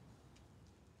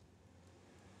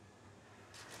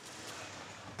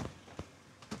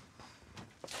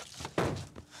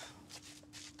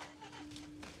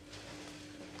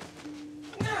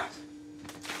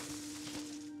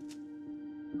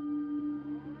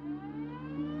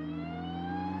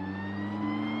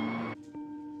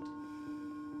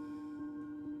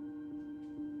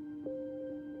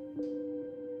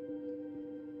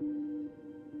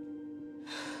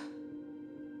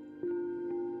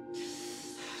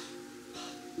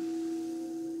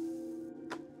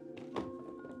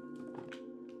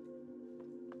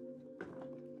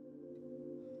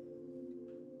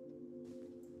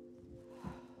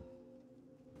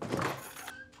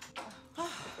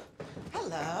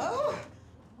 Oh,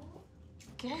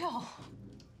 Gail.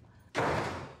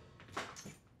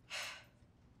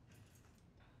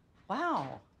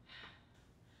 Wow.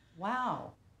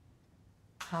 Wow.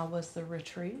 How was the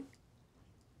retreat?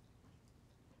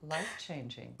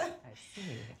 Life-changing, I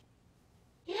see.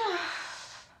 Yeah.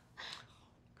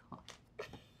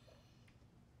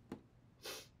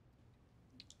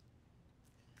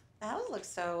 Alice looks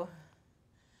so.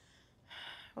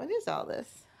 What is all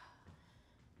this?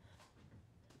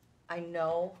 I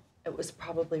know it was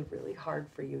probably really hard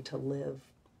for you to live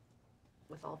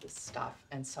with all this stuff,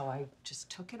 and so I just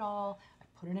took it all, I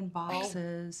put it in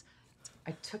boxes,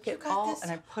 I took it got all this-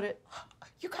 and I put it...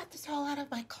 You got this all out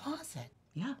of my closet.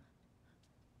 Yeah.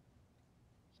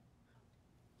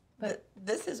 But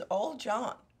this is all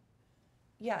John.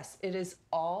 Yes, it is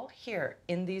all here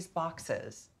in these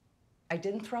boxes. I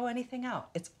didn't throw anything out.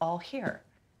 It's all here.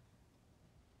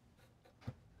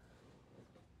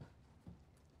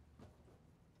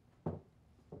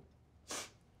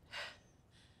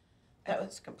 That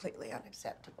was completely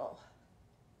unacceptable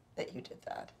that you did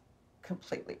that.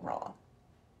 Completely wrong.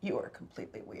 You are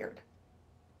completely weird.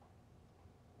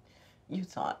 You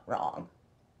thought wrong.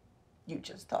 You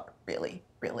just thought really,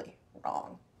 really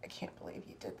wrong. I can't believe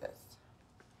you did this.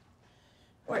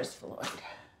 Where's Floyd?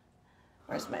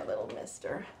 Where's my little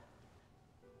mister?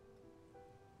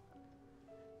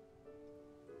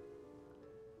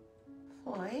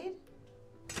 Floyd?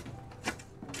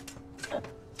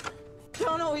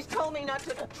 John always told me not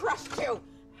to trust you.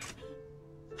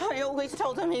 I always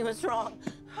told him he was wrong.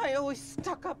 I always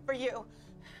stuck up for you.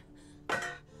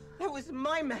 That was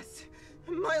my mess,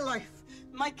 my life,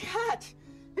 my cat.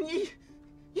 And you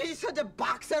just had to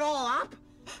box it all up?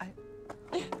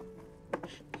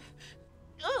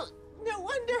 Oh,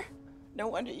 no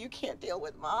wonder you can't deal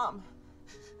with Mom.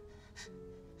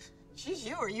 She's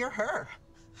you or you're her.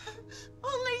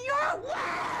 Only you're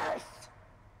worse!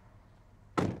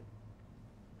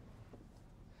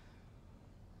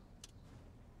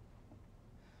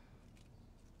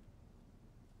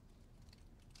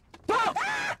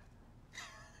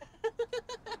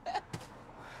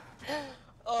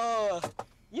 Oh,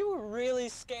 you were really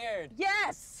scared.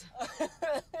 Yes!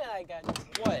 I got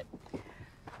you. What?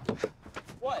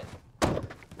 What?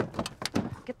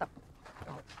 Get the...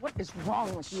 Oh, what is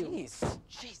wrong with you? Jeez.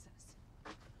 Jesus.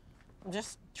 I'm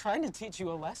just trying to teach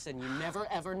you a lesson. You never,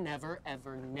 ever, never,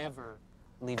 ever, never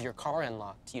leave your car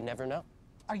unlocked. You never know.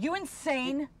 Are you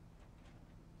insane?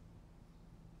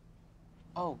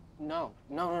 Oh, no.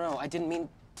 No. I didn't mean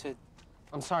to...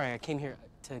 I'm sorry. I came here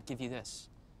to give you this.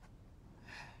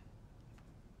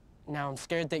 Now, I'm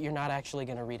scared that you're not actually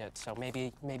going to read it, so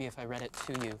maybe if I read it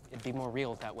to you, it'd be more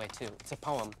real that way, too. It's a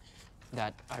poem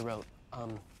that I wrote.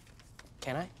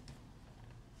 Can I?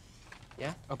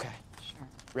 Yeah? Okay. Sure.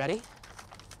 Ready?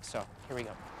 So, here we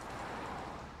go.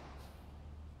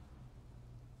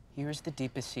 Here's the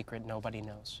deepest secret nobody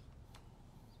knows.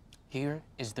 Here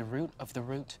is the root of the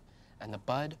root, and the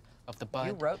bud of the bud.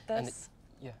 You wrote and this?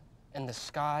 Yeah. And the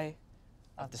sky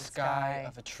of the sky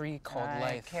of a tree called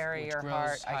life. I carry which your grows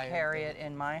heart. I higher carry than- it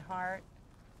in my heart.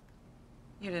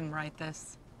 You didn't write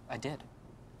this? I did.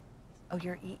 Oh,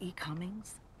 you're E.E.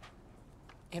 Cummings?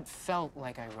 It felt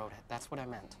like I wrote it. That's what I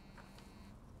meant.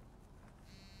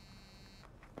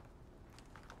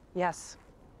 Yes.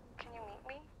 Can you meet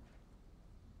me?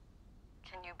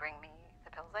 Can you bring me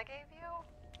the pills I gave you?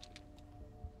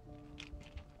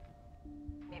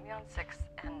 Meet me on 6th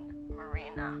and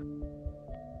Marina.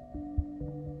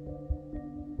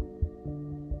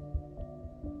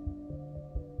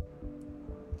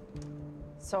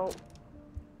 So,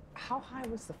 how high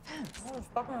was the fence? Oh, it's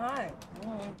fucking high.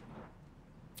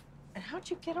 And how'd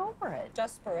you get over it?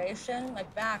 Desperation. My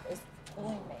back is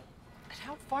killing me. And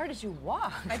how far did you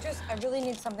walk? I really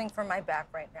need something for my back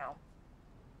right now.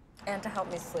 And to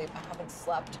help me sleep. I haven't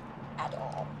slept at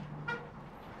all.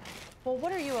 Well,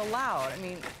 what are you allowed? I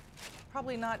mean,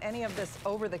 probably not any of this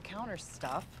over-the-counter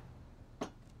stuff.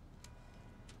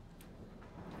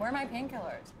 Where are my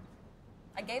painkillers?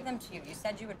 I gave them to you. You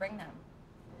said you would bring them.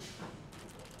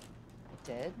 I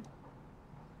did?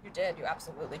 You did. You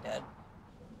absolutely did.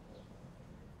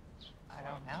 I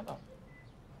don't have them.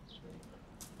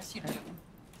 Yes, you do.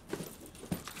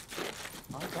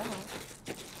 I don't.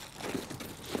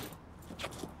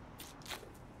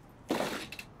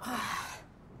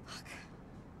 Fuck.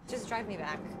 Just drive me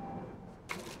back.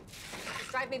 Just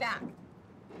drive me back.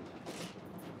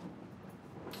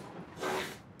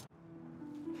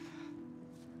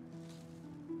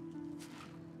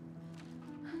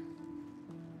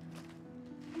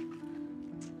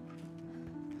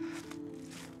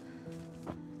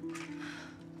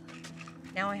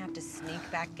 Now I have to sneak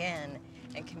back in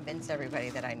and convince everybody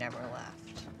that I never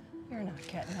left. You're not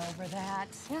getting over that.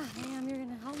 Yeah, ma'am, you're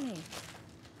gonna help me.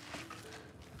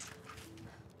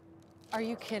 Are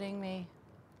you kidding me?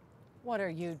 What are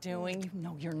you doing? You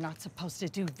know you're not supposed to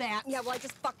do that. Yeah, well, I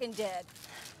just fucking did.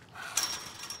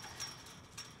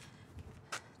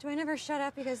 Do I never shut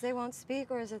up because they won't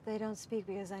speak, or is it they don't speak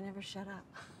because I never shut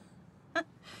up?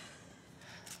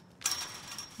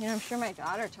 You know, I'm sure my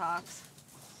daughter talks.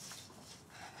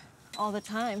 All the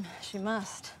time. She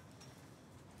must.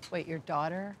 Wait, your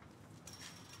daughter?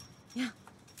 Yeah.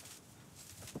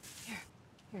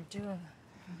 Here, do a...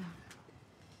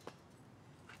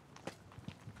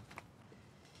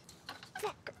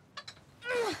 Fuck.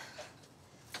 I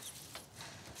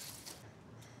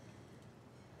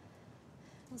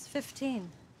was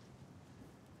 15.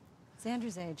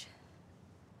 Xander's age.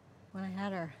 When I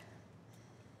had her.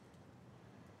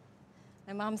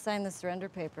 My mom signed the surrender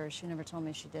papers. She never told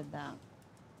me she did that.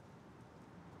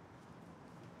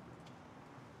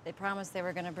 They promised they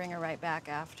were gonna bring her right back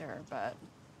after, but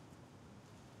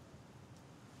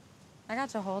I got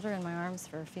to hold her in my arms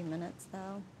for a few minutes,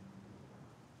 though.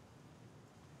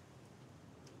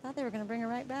 Thought they were gonna bring her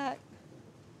right back.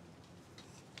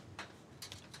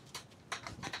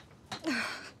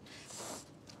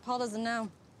 Paul doesn't know.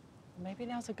 Maybe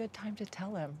now's a good time to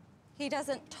tell him. He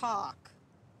doesn't talk.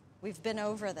 We've been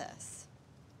over this.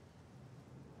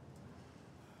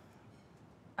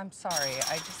 I'm sorry,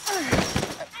 I just...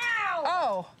 Ow!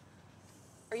 Oh!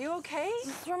 Are you okay?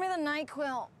 Just throw me the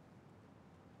NyQuil.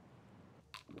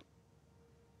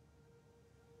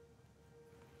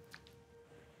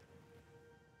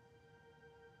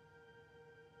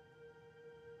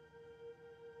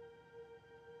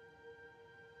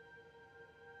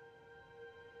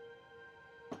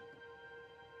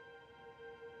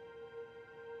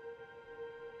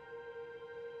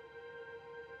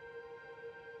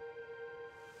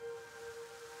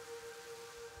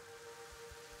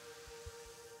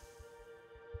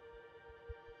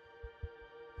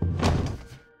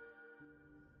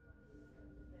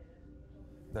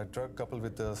 That drug coupled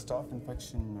with the staph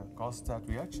infection caused that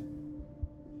reaction.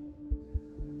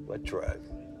 What drug?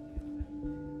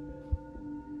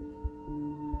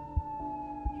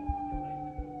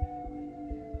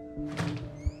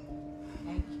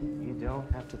 Thank you. You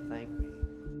don't have to thank me.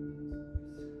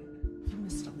 You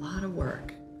missed a lot of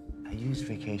work. I used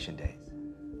vacation days.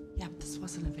 Yeah, but this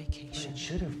wasn't a vacation. It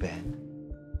should have been.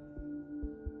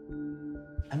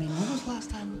 I mean, when was the last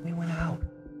time we went out?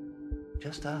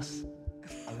 Just us.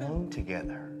 Alone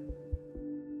together.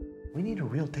 We need a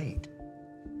real date.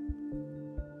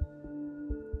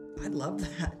 I'd love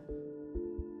that.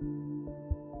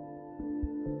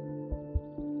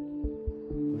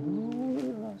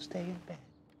 No, I'll stay in bed.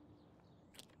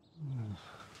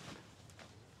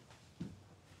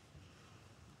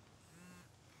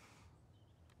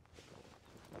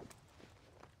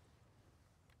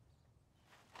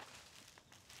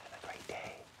 Have a great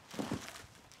day.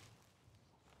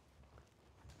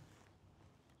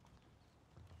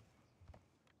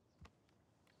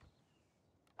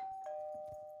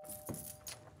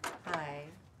 Hi.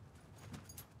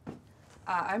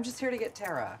 I'm just here to get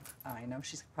Tara. I know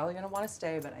she's probably gonna want to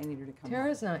stay, but I need her to come.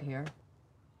 Tara's not here.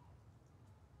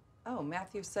 Oh,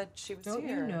 Matthew said she was Don't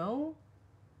here. you know?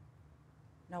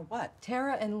 No, what?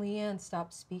 Tara and Leanne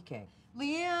stopped speaking.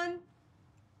 Leanne!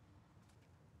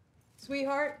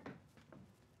 Sweetheart?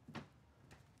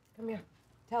 Come here.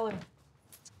 Tell her.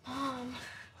 Mom,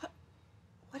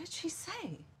 what did she say?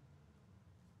 Okay,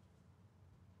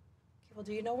 well,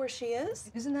 do you know where she is?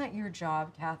 Isn't that your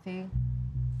job, Cathy?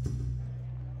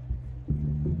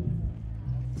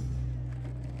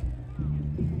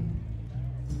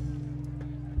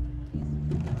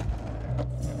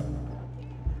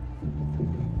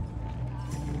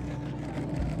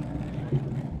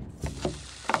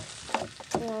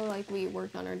 Or like we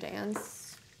worked on our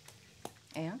dance.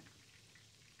 And?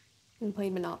 And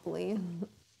played Monopoly. You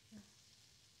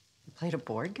played a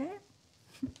board game?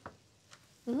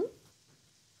 Mm-hmm.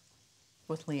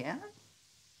 With Leanne?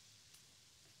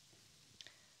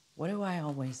 What do I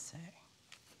always say?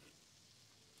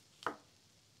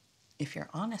 If you're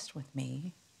honest with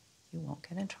me, you won't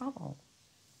get in trouble.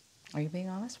 Are you being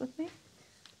honest with me?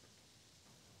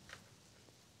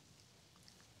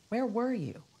 Where were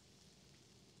you?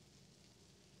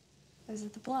 I was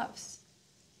at the Bluffs.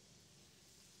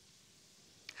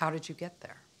 How did you get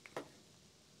there?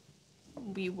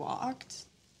 We walked.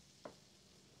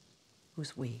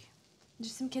 Who's we?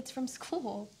 Just some kids from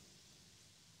school.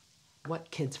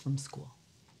 What kids from school?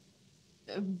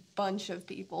 A bunch of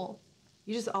people.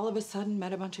 You just all of a sudden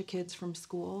met a bunch of kids from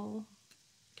school?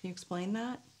 Can you explain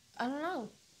that? I don't know.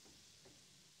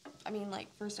 I mean, like,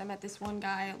 first I met this one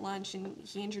guy at lunch and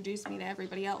he introduced me to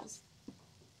everybody else.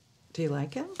 Do you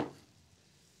like him?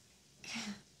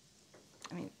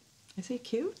 I mean, is he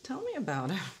cute? Tell me about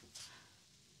him.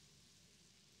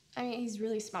 I mean, he's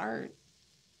really smart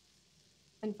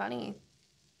and funny.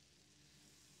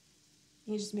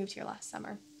 He just moved here last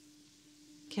summer.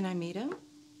 Can I meet him?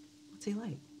 What's he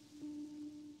like?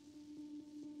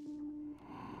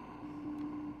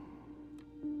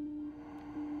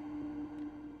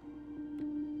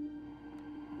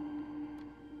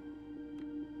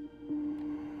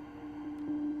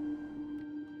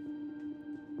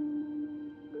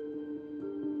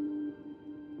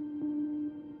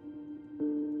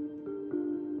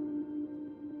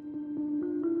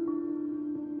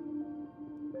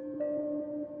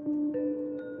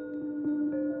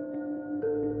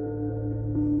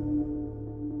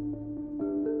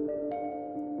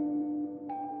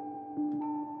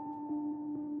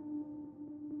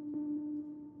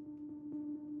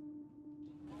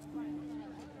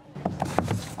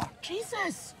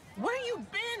 Jesus, where you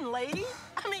been, lady?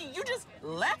 I mean, you just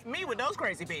left me with those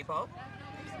crazy people.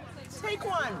 Take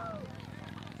one.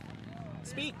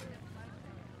 Speak.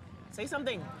 Say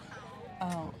something.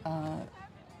 Oh,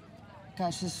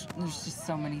 gosh, there's just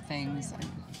so many things.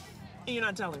 You're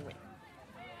not telling me.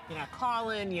 You're not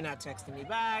calling, you're not texting me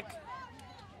back.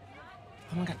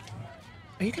 Oh my God.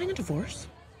 Are you getting a divorce?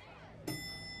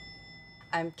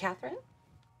 I'm Catherine.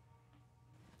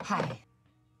 Hi.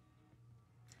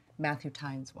 Matthew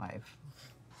Tyne's wife.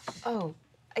 Oh,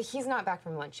 he's not back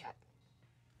from lunch yet.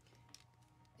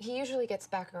 He usually gets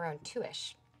back around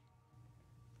 2-ish.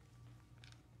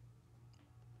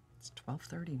 It's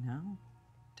 12:30 now.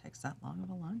 Takes that long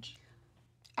of a lunch?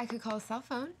 I could call his cell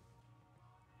phone.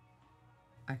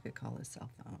 I could call his cell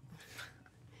phone.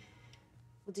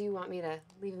 Well, do you want me to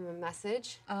leave him a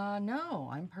message?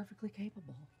 No, I'm perfectly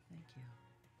capable. Thank you.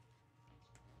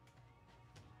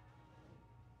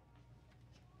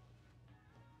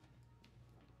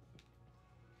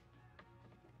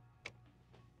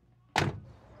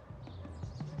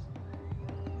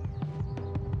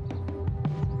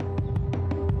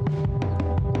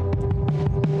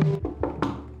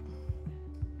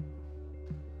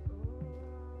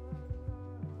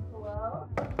 Hello?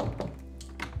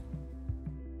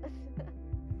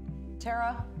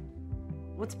 Tara,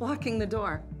 what's blocking the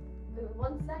door?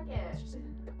 1 second.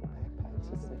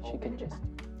 She could just.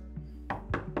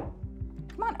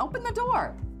 Come on, open the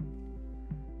door.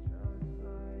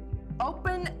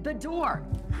 Open the door.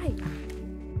 Hi.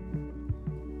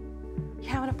 You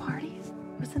having a party?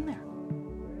 Who's in there?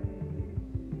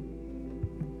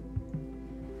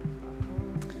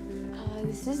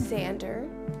 This is Xander.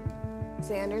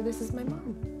 Xander, this is my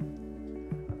mom.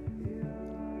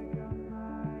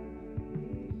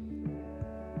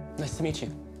 Nice to meet you.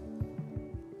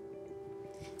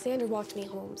 Xander walked me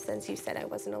home since you said I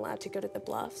wasn't allowed to go to the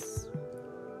Bluffs.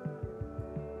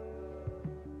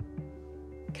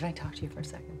 Can I talk to you for a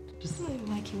second? Just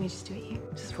Why can't we just do it here?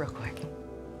 Just real quick.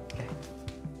 Okay.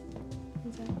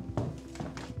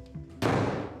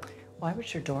 Why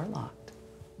was your door locked?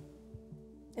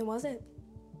 It wasn't.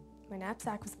 My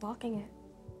knapsack was blocking it.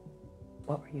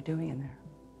 What were you doing in there?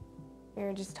 We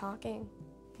were just talking.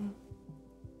 You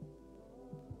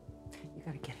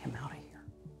gotta get him out of here.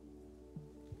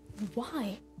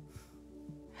 Why?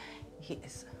 He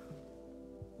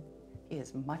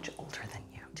is much older than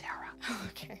you, Tara.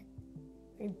 Okay.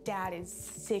 Your dad is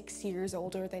 6 years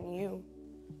older than you.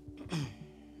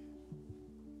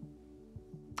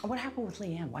 What happened with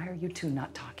Leanne? Why are you two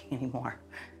not talking anymore?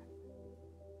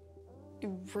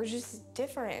 We're just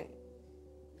different.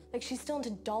 Like, she's still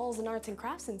into dolls and arts and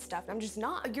crafts and stuff, and I'm just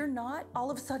not. You're not? All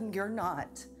of a sudden, you're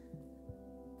not.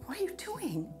 What are you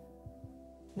doing?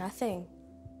 Nothing.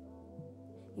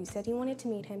 You said you wanted to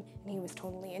meet him, and he was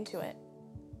totally into it.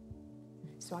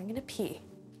 So I'm gonna pee.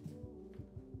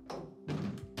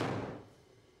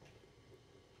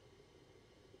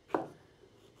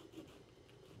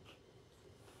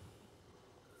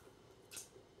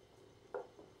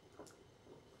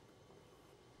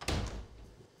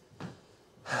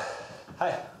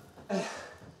 Hi.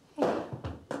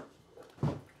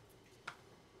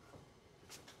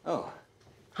 Oh.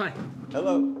 Hi.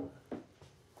 Hello.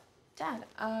 Dad,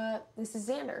 this is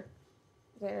Xander.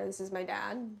 Xander, this is my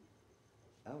dad.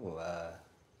 Oh,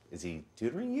 is he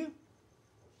tutoring you?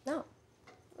 No,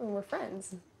 we're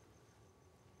friends.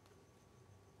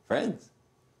 Friends?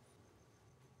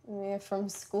 We're from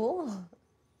school.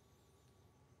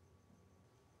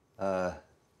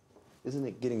 Isn't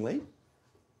it getting late?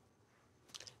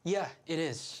 Yeah, it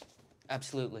is.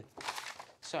 Absolutely.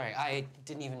 sorry, I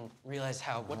didn't even realize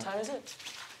how, what time is it?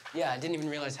 Yeah, I didn't even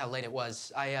realize how late it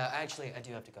was. Actually, I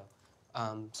do have to go.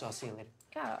 So I'll see you later.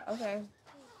 Yeah, okay.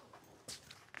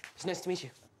 It's nice to meet you.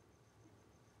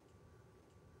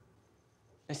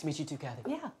 Nice to meet you too, Cathy.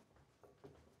 Yeah.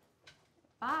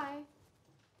 Bye.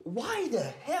 Why the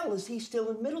hell is he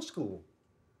still in middle school?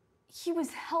 He was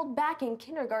held back in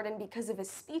kindergarten because of a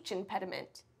speech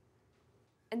impediment.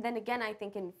 And then again, I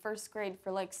think in first grade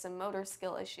for like some motor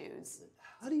skill issues.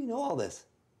 How do you know all this?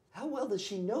 How well does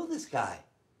she know this guy?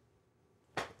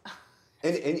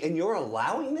 And you're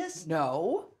allowing this?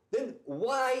 No. Then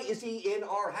why is he in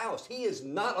our house? He is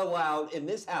not allowed in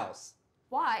this house.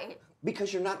 Why?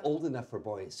 Because you're not old enough for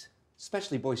boys,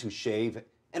 especially boys who shave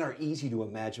and are easy to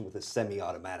imagine with a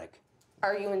semi-automatic.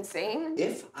 Are you insane?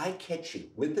 If I catch you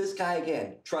with this guy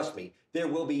again, trust me, there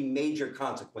will be major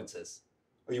consequences.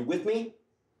 Are you with me?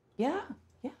 Yeah.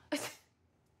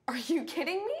 Are you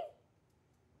kidding me?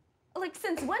 Like,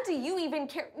 since when do you even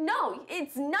care? No,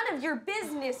 it's none of your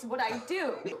business what I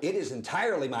do. It is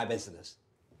entirely my business.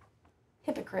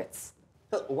 Hypocrites.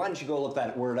 Why don't you go look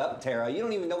that word up, Tara? You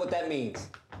don't even know what that means.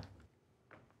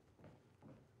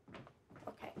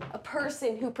 Okay, a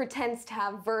person who pretends to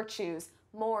have virtues,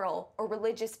 moral or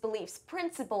religious beliefs,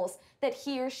 principles that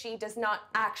he or she does not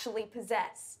actually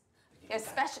possess.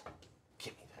 Especially.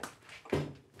 Give me that.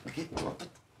 Okay, drop it.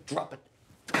 Drop it.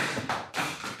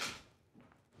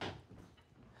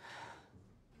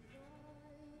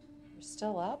 You're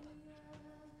still up?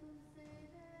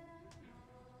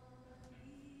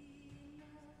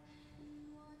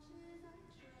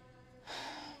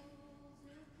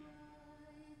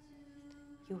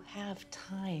 You have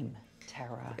time,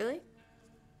 Tara. Really?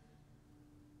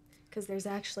 Because there's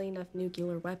actually enough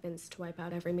nuclear weapons to wipe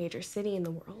out every major city in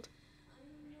the world.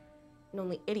 And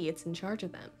only idiots in charge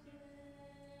of them.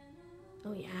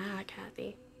 Oh yeah,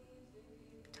 Cathy.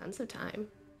 Tons of time.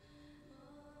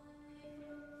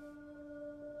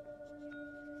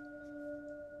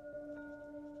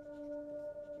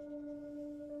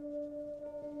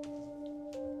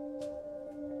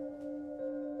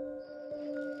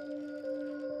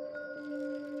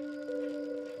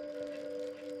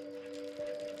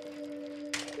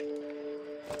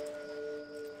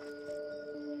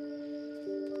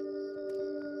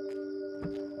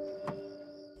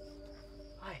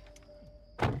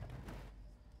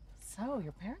 So,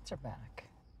 your parents are back.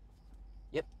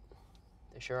 Yep,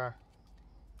 they sure are.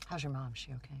 How's your mom?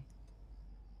 She okay?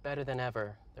 Better than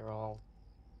ever. They're all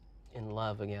in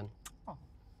love again. Oh,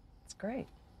 that's great.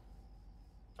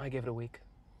 I give it a week.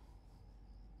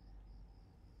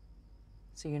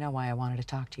 So you know why I wanted to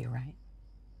talk to you, right?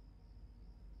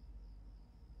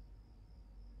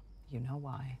 You know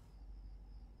why.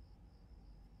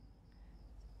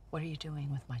 What are you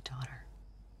doing with my daughter?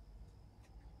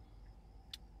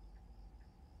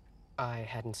 I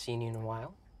hadn't seen you in a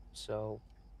while, so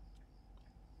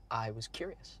I was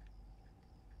curious.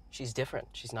 She's different.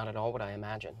 She's not at all what I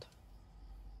imagined.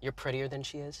 You're prettier than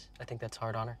she is. I think that's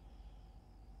hard on her.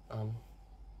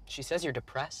 She says you're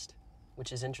depressed,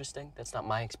 which is interesting. That's not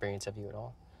my experience of you at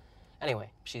all. Anyway,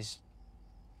 she's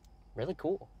really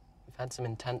cool. We've had some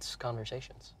intense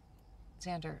conversations.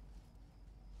 Xander,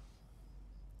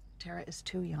 Tara is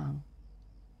too young,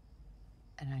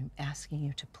 and I'm asking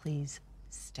you to please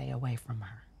stay away from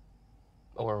her.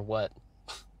 Or what?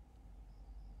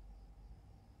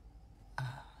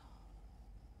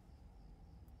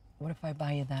 What if I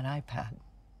buy you that iPad?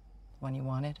 The one you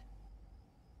wanted?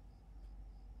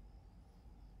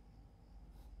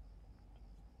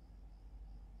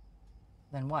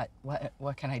 Then what?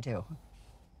 What can I do?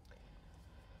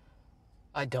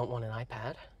 I don't want an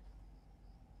iPad.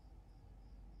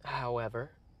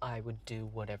 However, I would do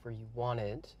whatever you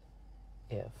wanted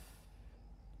if...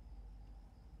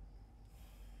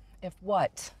 If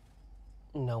what?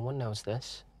 No one knows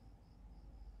this.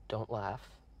 Don't laugh.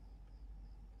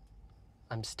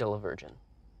 I'm still a virgin.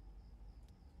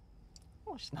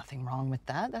 Well, there's nothing wrong with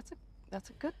that. That's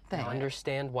a good thing. I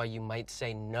understand why you might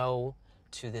say no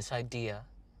to this idea,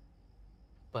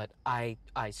 but I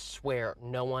swear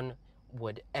no one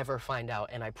would ever find out,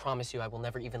 and I promise you I will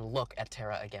never even look at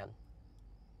Tara again.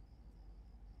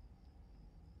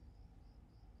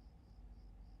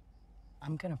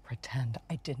 I'm gonna pretend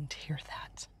I didn't hear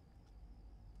that.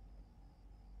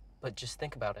 But just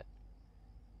think about it.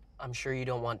 I'm sure you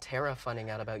don't want Tara finding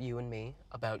out about you and me,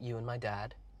 about you and my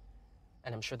dad.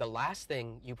 And I'm sure the last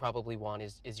thing you probably want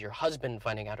is your husband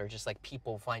finding out, or just like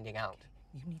people finding out.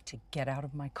 You need to get out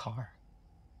of my car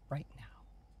right now.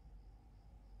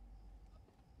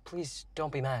 Please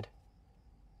don't be mad.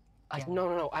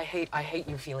 No, I hate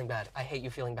you feeling bad. I hate you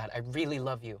feeling bad. I really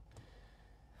love you.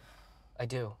 I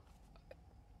do.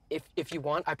 If you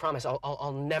want, I promise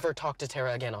I'll never talk to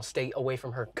Tara again. I'll stay away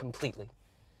from her completely.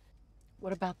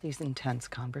 What about these intense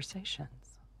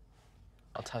conversations?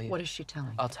 I'll tell you. What is she telling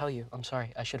you? I'll tell you. I'm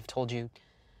sorry. I should have told you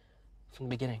from the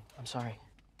beginning. I'm sorry.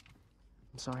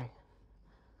 I'm sorry.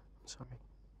 I'm sorry.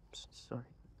 I'm sorry.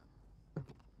 I'm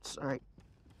sorry.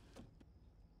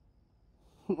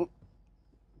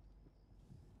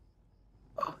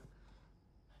 Oh.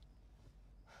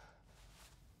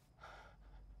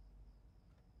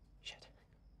 Shit.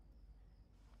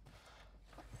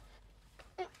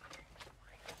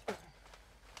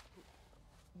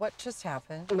 What just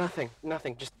happened? Nothing.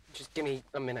 Nothing. Just give me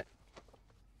a minute.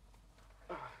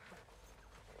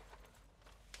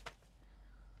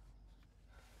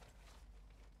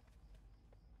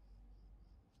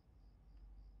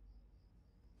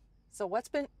 So what's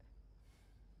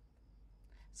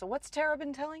Tara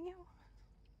been telling you?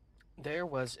 There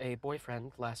was a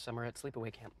boyfriend last summer at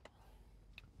sleepaway camp.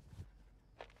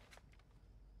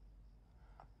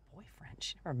 Boyfriend?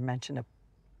 She never mentioned a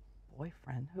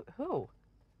boyfriend. Who?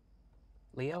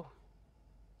 Leo?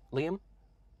 Liam?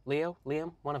 Leo?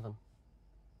 Liam? One of them.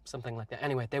 Something like that.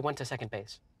 Anyway, they went to second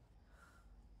base.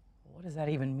 What does that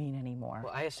even mean anymore?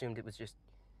 Well, I assumed it was just...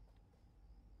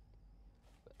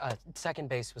 second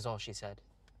base was all she said.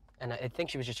 And I think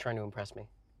she was just trying to impress me.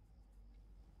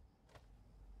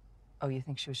 Oh, you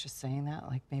think she was just saying that?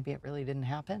 Like maybe it really didn't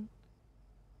happen?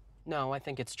 No, I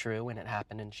think it's true, and it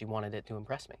happened, and she wanted it to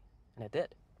impress me. And it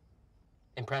did.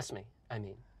 Impress me, I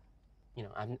mean. You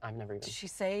know, I've never even... Did she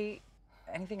say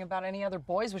anything about any other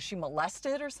boys? Was she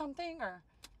molested or something, or?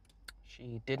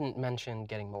 She didn't mention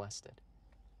getting molested.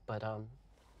 But, are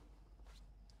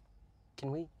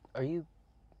you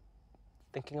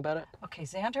thinking about it? Okay,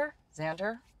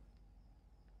 Xander.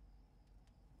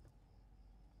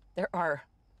 There are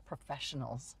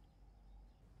professionals.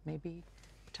 Maybe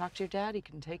talk to your dad. He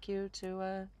can take you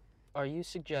to, Are you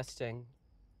suggesting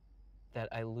that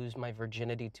I lose my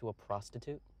virginity to a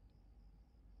prostitute?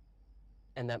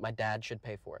 And that my dad should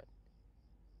pay for it?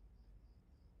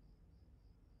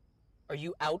 Are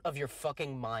you out of your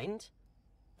fucking mind?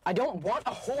 I don't want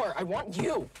a whore, I want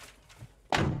you!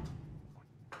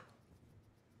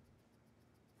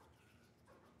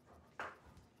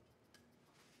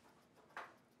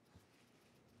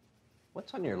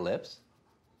 What's on your lips?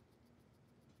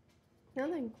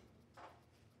 Nothing.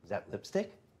 Is that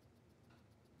lipstick?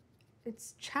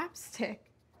 It's chapstick.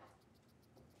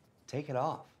 Take it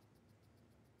off.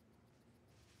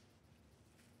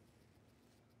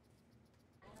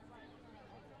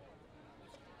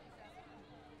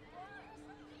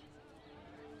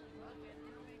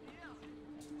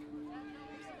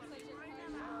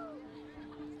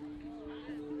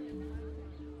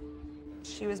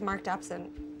 She was marked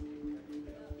absent.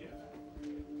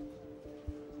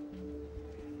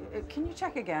 Can you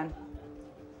check again?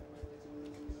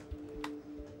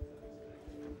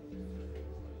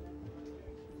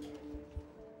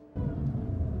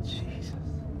 Jesus.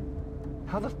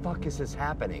 How the fuck is this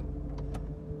happening?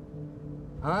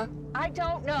 Huh? I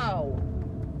don't know.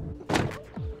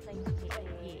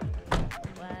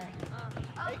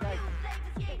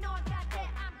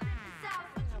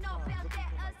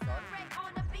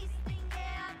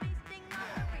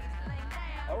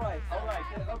 All right,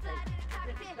 okay.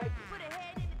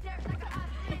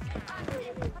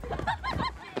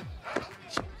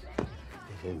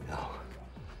 They didn't know.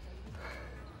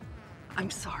 I'm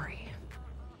sorry.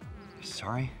 You're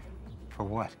sorry? For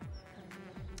what?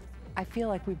 I feel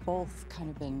like we've both kind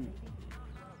of been...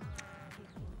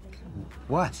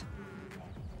 What?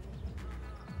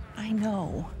 I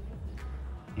know.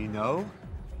 You know?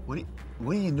 What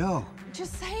do you know?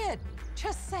 Just say it.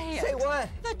 Just say it. Say what?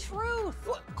 The truth.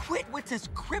 Quit with this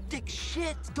cryptic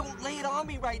shit. Don't lay it on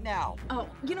me right now. Oh,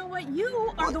 you know what?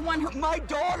 You are the one who... My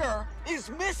daughter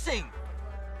is missing.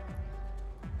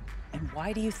 And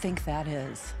why do you think that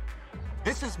is?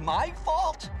 This is my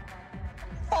fault?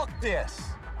 Fuck this.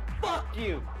 Fuck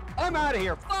you. I'm out of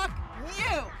here. Fuck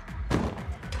you.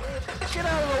 Get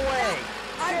out of the way.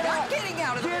 I'm not getting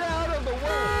out of the way. Get out of the way.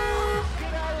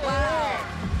 Get out of the way.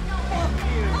 Fuck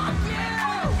you. Fuck you.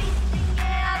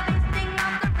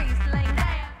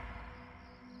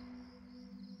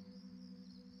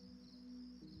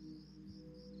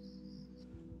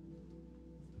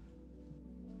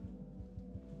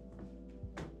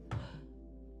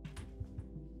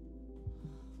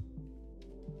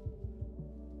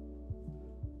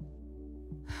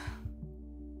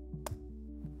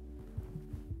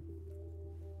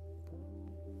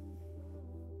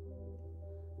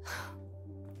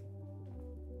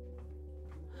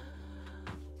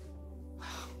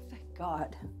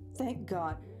 thank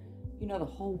God. You know the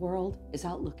whole world is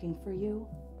out looking for you.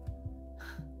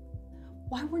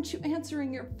 Why weren't you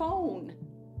answering your phone?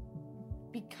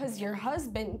 Because your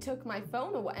husband took my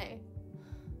phone away.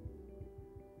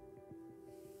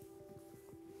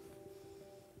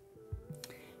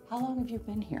 How long have you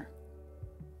been here?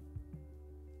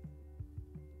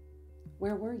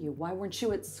 Where were you? Why weren't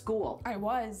you at school? I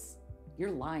was.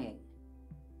 You're lying.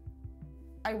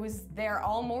 I was there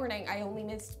all morning. I only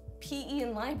missed PE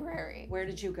and library. Where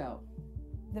did you go?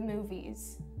 The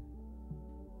movies.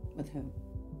 With who?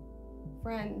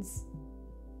 Friends.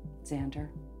 Xander?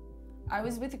 I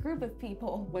was with a group of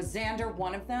people. Was Xander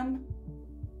one of them?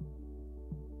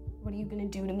 What are you gonna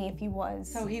do to me if he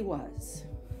was? So he was.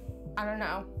 I don't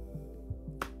know.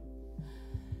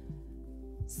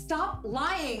 Stop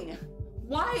lying!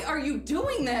 Why are you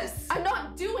doing this? I'm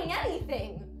not doing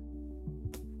anything!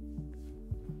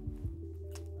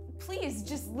 Please,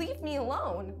 just leave me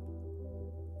alone.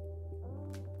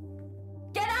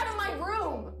 Get out of my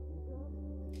room!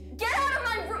 Get out of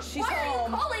my room! She's Why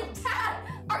home. are you calling Dad?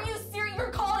 Are you serious? You're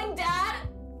calling Dad?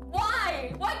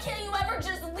 Why? Why can't you ever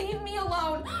just leave me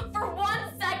alone for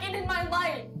 1 second in my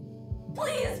life?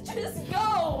 Please, just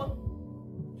go!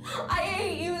 I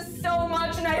hate you so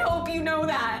much, and I hope you know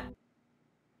that.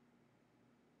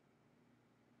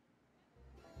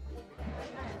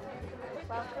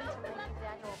 Welcome to Wendy's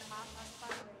annual Pop on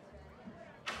fundraiser.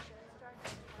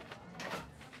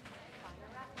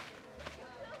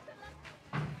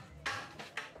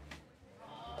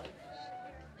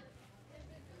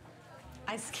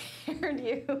 I scared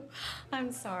you.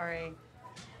 I'm sorry.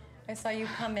 I saw you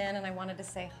come in and I wanted to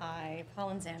say hi. Paul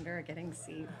and Xander are getting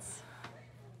seats.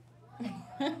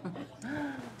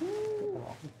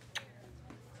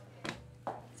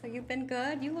 So you've been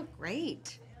good? You look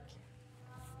great.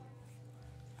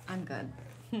 I'm good.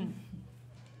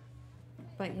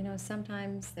 But you know,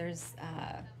 sometimes there's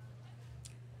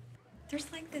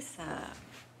like this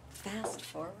fast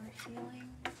forward feeling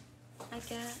I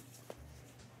get.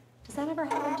 Does that ever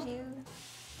happen to you?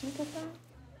 Do you get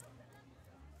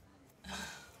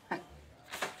that?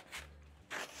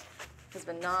 There's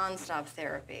been nonstop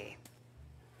therapy,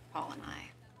 Paul and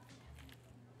I.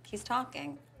 He's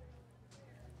talking.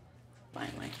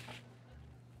 Finally.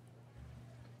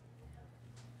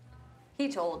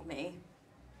 He told me.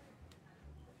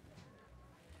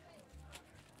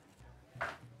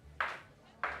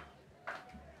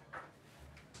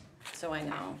 So I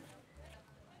know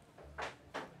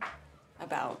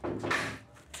about,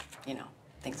 you know,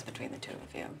 things between the two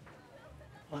of you.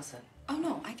 Listen. Oh,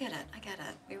 no, I get it. I get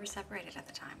it. We were separated at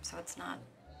the time, so it's not...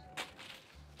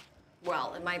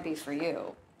 Well, it might be for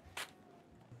you.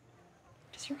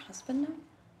 Does your husband know?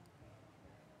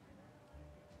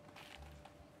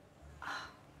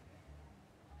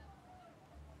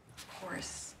 Of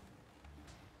course.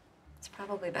 It's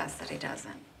probably best that he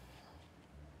doesn't.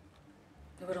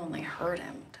 It would only hurt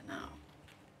him to know.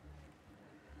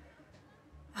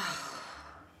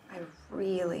 I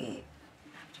really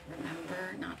have to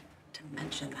remember not to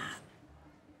mention that.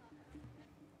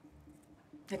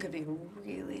 It could be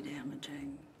really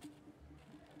damaging.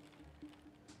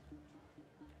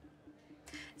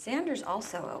 Xander's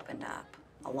also opened up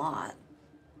a lot.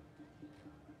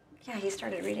 Yeah, he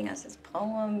started reading us his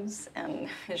poems and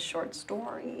his short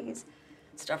stories,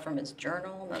 stuff from his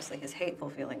journal, mostly his hateful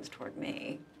feelings toward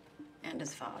me and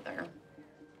his father.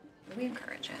 We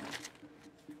encourage it.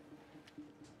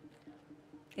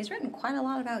 He's written quite a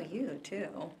lot about you,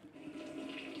 too.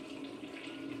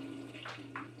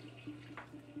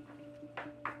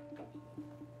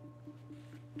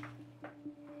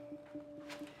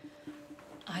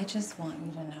 I just want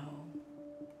you to know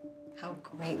how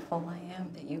grateful I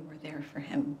am that you were there for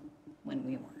him when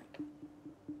we weren't.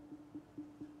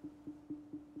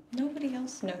 Nobody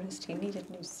else noticed he needed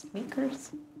new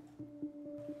sneakers.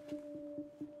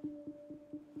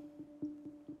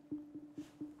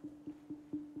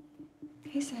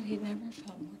 He said he'd never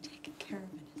felt more taken care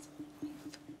of in his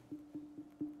life.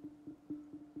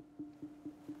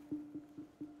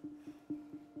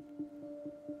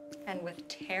 And with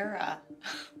Tara,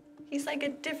 he's like a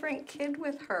different kid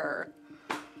with her.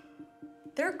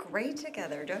 They're great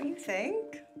together, don't you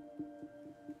think?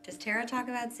 Does Tara talk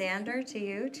about Xander to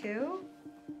you, too?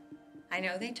 I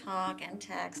know they talk and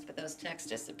text, but those texts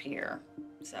disappear,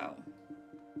 so...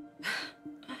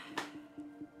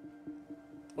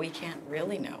 we can't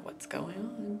really know what's going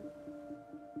on.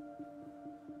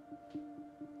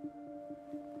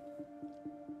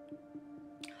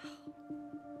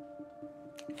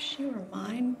 If she were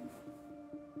mine,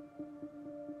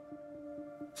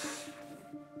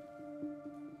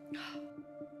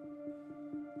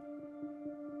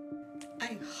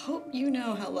 I hope you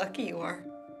know how lucky you are.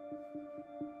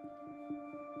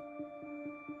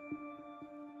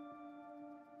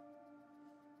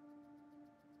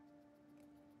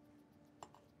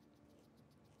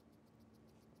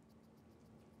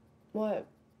 What?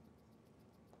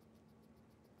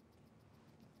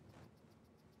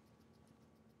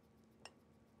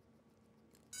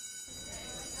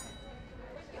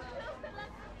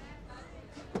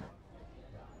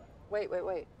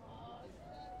 Wait.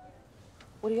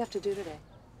 What do you have to do today?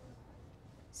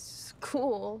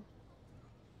 School.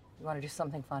 You want to do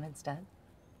something fun instead?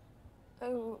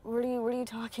 What are you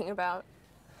talking about?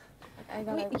 I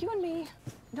gotta... Wait, you and me.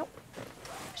 No.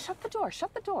 Shut the door.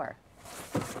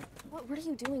 What are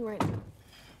you doing right now?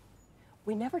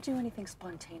 We never do anything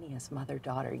spontaneous,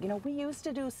 mother-daughter. You know, we used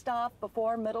to do stuff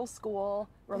before middle school,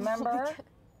 remember?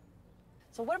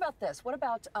 So what about this? What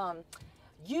about,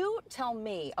 you tell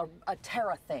me a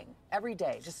Terra thing every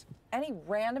day, just any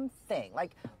random thing.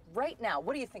 Like, right now,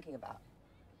 what are you thinking about?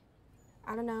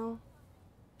 I don't know.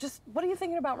 Just, what are you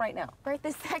thinking about right now? Right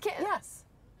this second? Yes.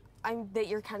 That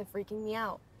you're kind of freaking me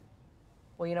out.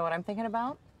 Well, you know what I'm thinking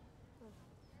about?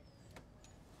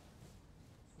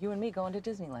 You and me going to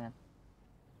Disneyland.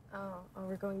 Oh,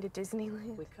 we're going to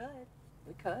Disneyland? We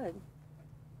could.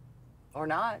 Or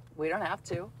not, we don't have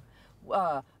to.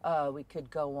 We could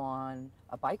go on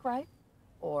a bike ride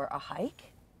or a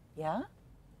hike, yeah?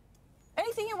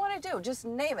 Anything you want to do, just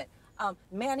name it.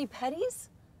 Mani-pedis,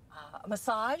 a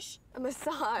massage. A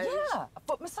massage? Yeah, a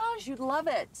foot massage, you'd love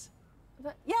it.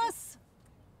 But yes.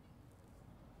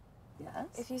 Yes?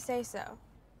 If you say so.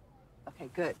 Okay,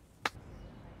 good.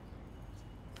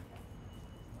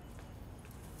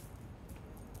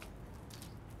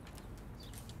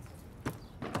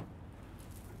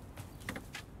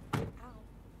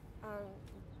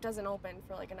 Doesn't open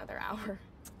for like another hour.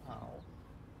 Oh.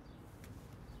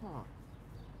 Huh.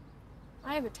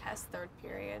 I have a test third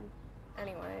period.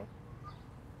 Anyway.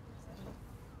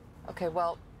 Okay,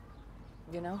 well,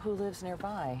 you know who lives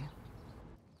nearby?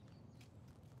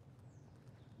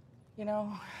 You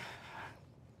know,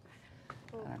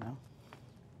 I don't know.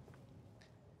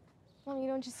 Well, you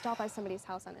don't just stop by somebody's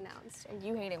house unannounced, and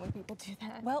you hate it when people do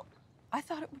that. Well, I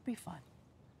thought it would be fun.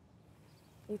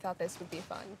 You thought this would be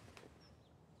fun?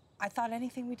 I thought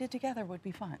anything we did together would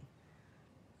be fun.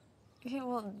 Okay,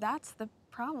 well, that's the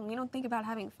problem. You don't think about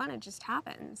having fun, it just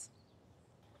happens.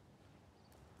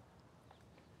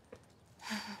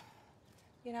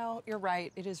 You know, you're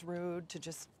right. It is rude to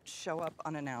just show up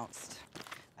unannounced.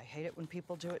 I hate it when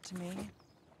people do it to me,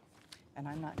 and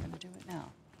I'm not going to do it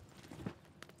now.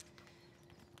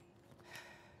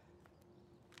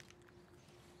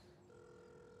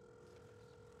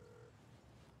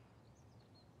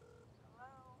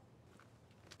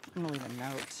 I'm gonna leave a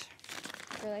note.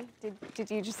 Really? Did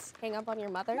you just hang up on your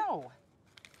mother?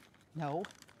 No.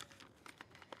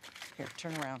 Here,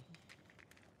 turn around.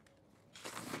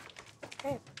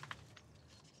 Okay.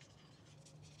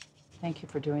 Thank you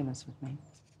for doing this with me.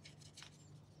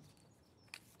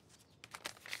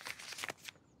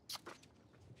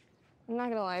 I'm not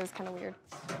gonna lie, it was kind of weird.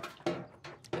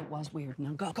 It was weird.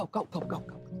 Now go.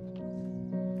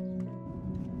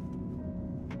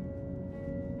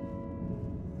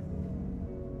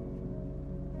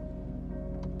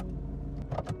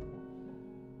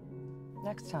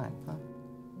 Next time, huh?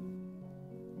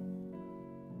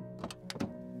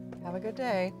 Have a good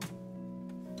day.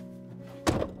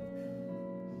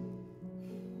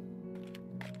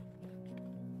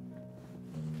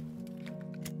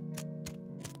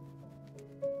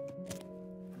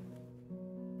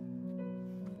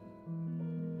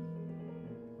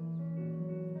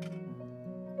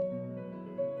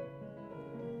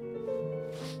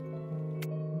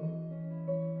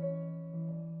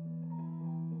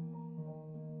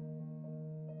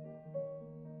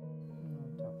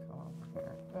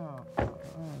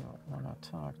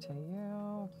 Talk to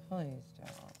you. Please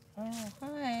don't. Oh,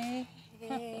 hi.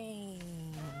 Hey.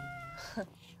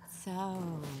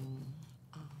 So,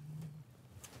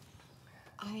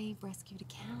 I rescued a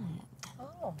cat.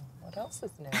 Oh, what else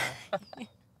is new?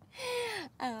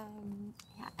 Yeah,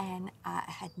 and I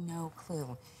had no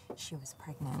clue she was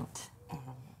pregnant, and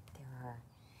there are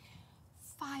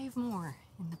 5 more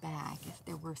in the bag. If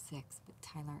there were 6, but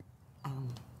Tyler,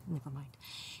 never mind.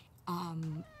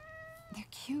 They're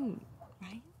cute,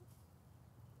 right?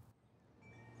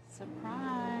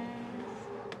 Surprise.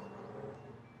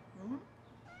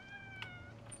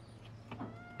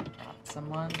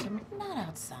 Someone to... Not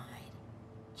outside.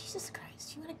 Jesus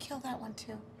Christ, you want to kill that one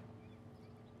too?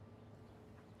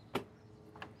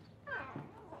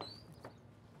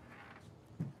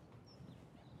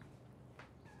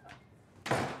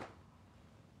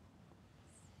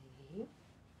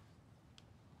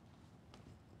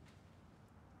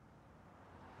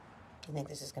 You think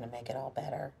this is gonna make it all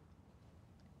better?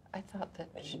 I thought that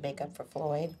It should make up for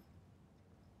Floyd.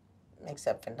 Makes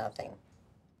up for nothing.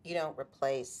 You don't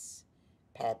replace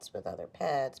pets with other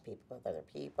pets, people with other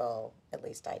people. At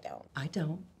least I don't. I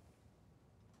don't.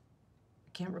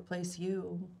 I can't replace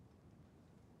you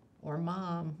or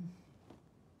Mom.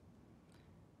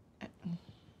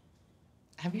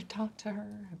 Have you talked to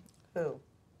her? Who?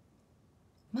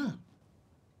 Mom.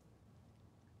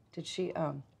 Did she,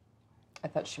 I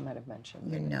thought she might have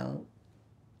mentioned. Your note.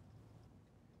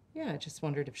 Yeah, I just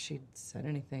wondered if she'd said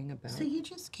anything about. So you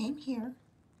just came here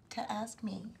to ask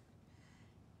me,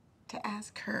 to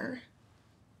ask her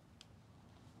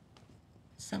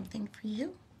something for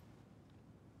you?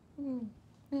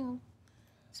 Well,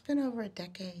 it's been over a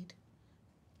decade.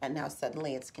 And now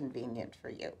suddenly it's convenient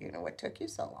for you. You know, what took you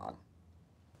so long?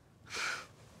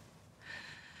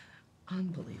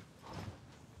 Unbelievable.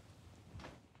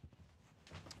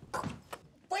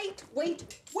 Wait,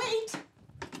 wait, wait!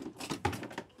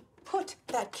 Put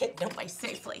that kitten away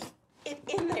safely.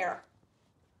 In there.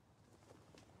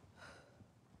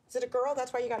 Is it a girl?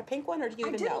 That's why you got a pink one, or do you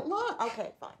even know? I didn't look.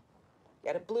 Okay, fine.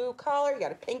 You got a blue collar, you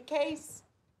got a pink case.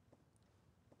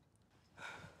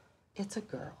 It's a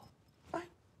girl. Fine.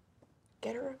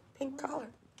 Get her a pink collar.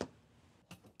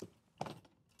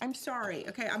 I'm sorry,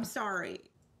 okay? I'm sorry.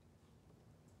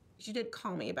 She did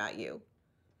call me about you.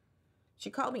 She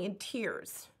called me in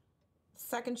tears the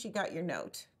second she got your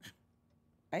note.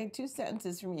 I had 2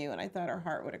 sentences from you, and I thought her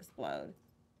heart would explode.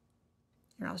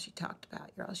 You're all she talked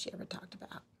about. You're all she ever talked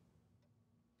about.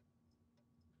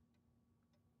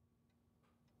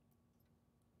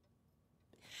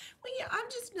 Well, yeah, I'm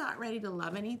just not ready to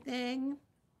love anything.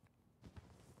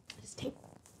 Just take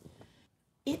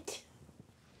it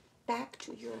back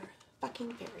to your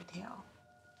fucking fairy tale.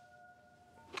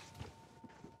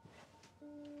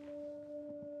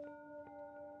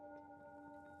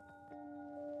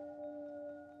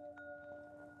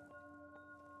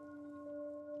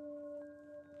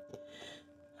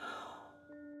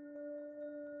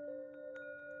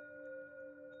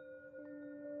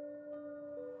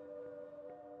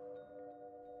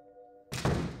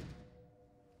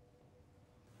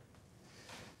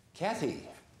 Cathy,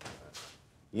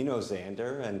 you know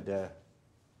Xander, and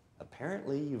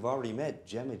apparently you've already met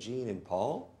Gemma, Jean, and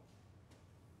Paul.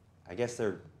 I guess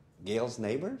they're Gail's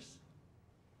neighbors?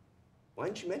 Why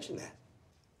didn't you mention that?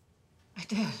 I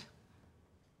did.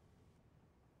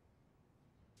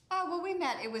 Oh, well, we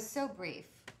met. It was so brief.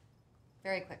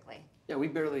 Very quickly. Yeah, we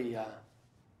barely,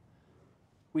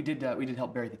 we did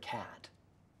help bury the cat.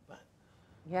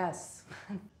 Yes.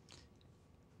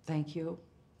 Thank you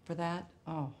for that.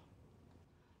 Oh.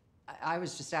 I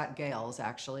was just at Gail's,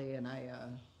 actually, and I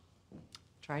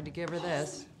tried to give her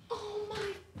this. Oh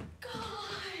my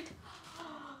God.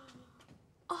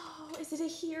 Oh, is it a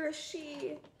he or a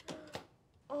she?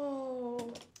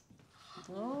 Oh.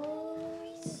 Oh.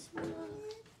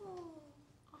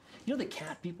 You know that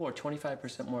cat people are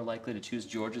 25% more likely to choose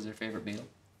George as their favorite meal?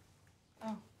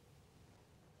 Oh.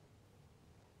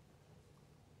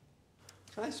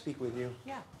 Can I speak with you?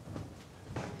 Yeah.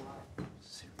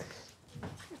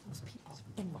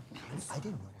 I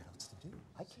didn't know what else to do.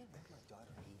 I can't let my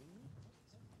daughter hating me.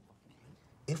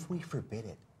 If we forbid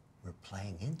it, we're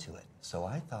playing into it. So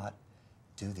I thought,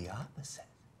 do the opposite,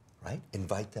 right?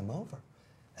 Invite them over.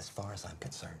 As far as I'm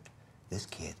concerned, this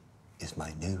kid is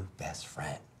my new best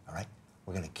friend, all right?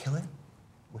 We're gonna kill him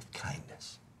with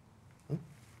kindness. Hmm?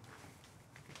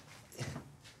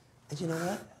 And you know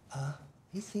what?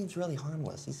 He seems really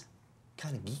harmless. He's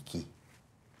kind of geeky.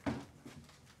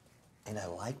 And I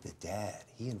like the dad.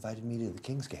 He invited me to the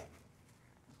Kings game.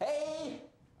 Hey,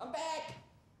 I'm back.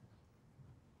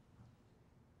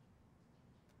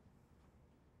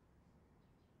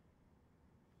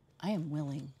 I am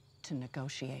willing to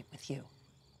negotiate with you.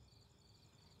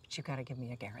 But you gotta give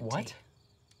me a guarantee. What?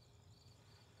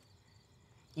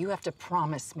 You have to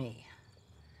promise me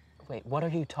Wait, what are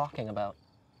you talking about?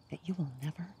 that you will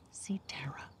never see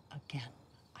Tara again.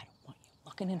 I don't want you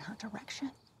looking in her direction.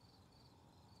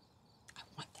 I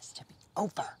want this to be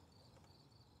over.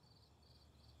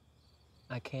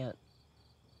 I can't.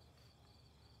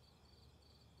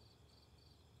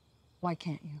 Why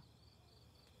can't you?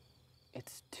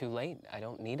 It's too late. I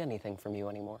don't need anything from you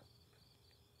anymore.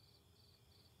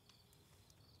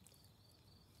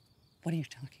 What are you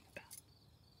talking about?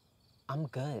 I'm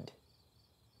good.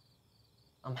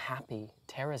 I'm happy.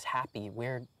 Tara's happy.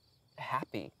 We're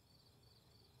happy.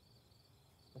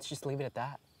 Let's just leave it at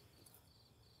that.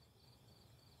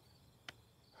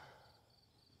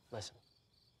 Listen.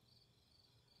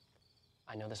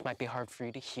 I know this might be hard for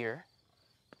you to hear,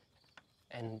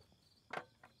 and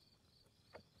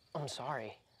I'm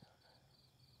sorry.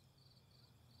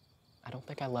 I don't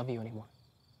think I love you anymore.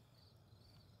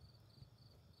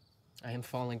 I am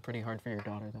falling pretty hard for your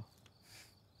daughter, though.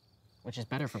 Which is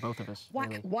better for both of us,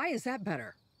 really. Why is that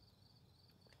better?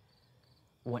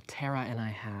 What Tara and I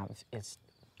have is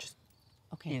just...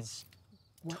 Okay. Is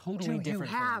totally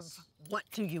different from us. What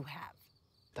do you have?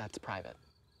 That's private.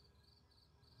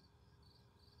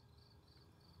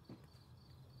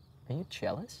 Are you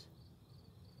jealous?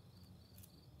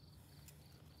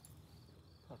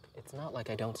 Look, it's not like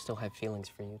I don't still have feelings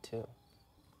for you, too.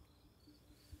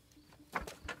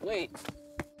 Wait.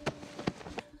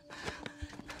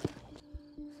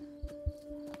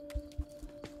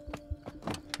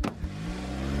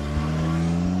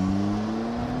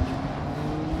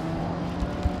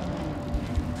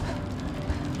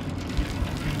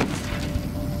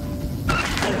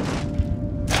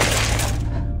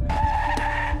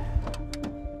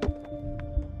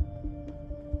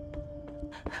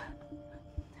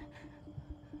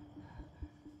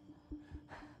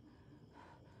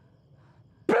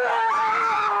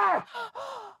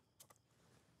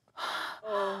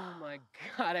 Oh my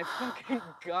God, I fucking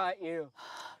got you.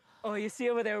 Oh, you see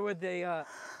over there with the,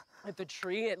 at the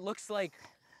tree? It looks like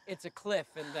it's a cliff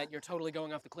and that you're totally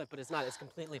going off the cliff, but it's not. It's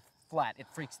completely flat. It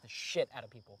freaks the shit out of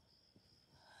people.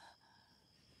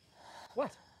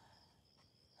 What?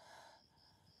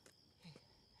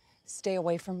 Stay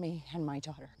away from me and my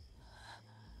daughter.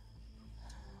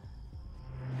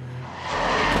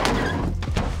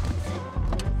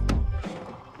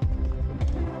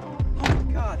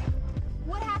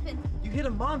 What happened? You hit a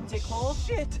mom, dickhole.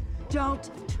 Shit! Don't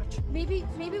touch me.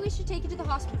 Maybe we should take you to the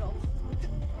hospital.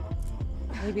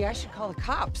 Maybe I should call the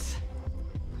cops.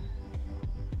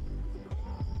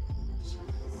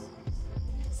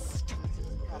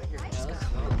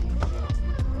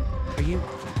 Are you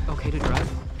okay to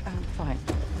drive? I'm fine.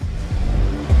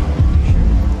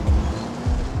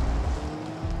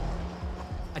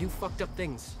 I do fucked up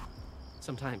things.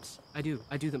 Sometimes. I do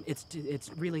them. It's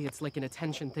really, it's like an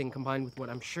attention thing combined with what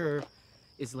I'm sure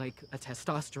is like a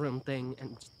testosterone thing,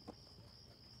 and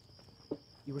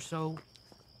you were so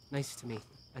nice to me,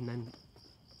 and then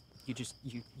you just,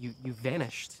 you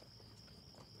vanished.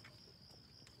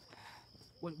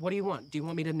 What do you want? Do you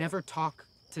want me to never talk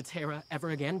to Tara ever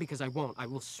again? Because I won't. I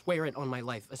will swear it on my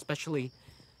life, especially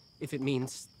if it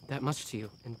means that much to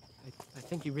you. And I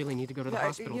think you really need to go to the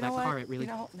hospital. You know That what? car, it really...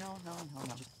 No.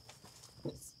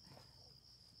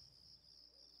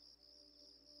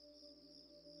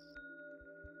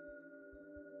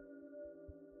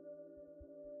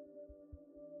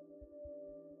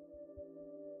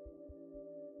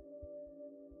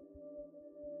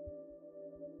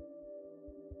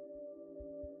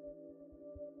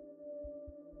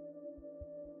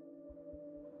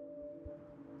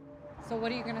 So what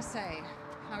are you gonna say?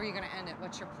 How are you gonna end it?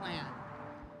 What's your plan?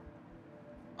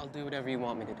 I'll do whatever you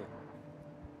want me to do.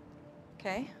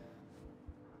 Okay.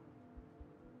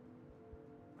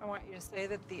 I want you to say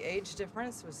that the age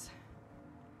difference was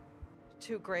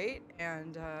too great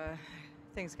and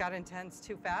things got intense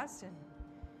too fast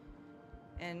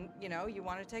and you know, you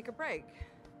want to take a break.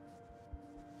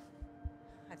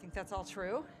 I think that's all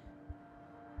true.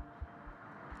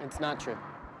 It's not true.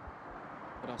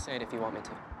 But I'll say it if you want me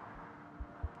to.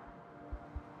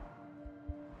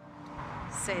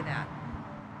 Say that.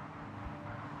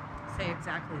 Say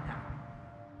exactly that.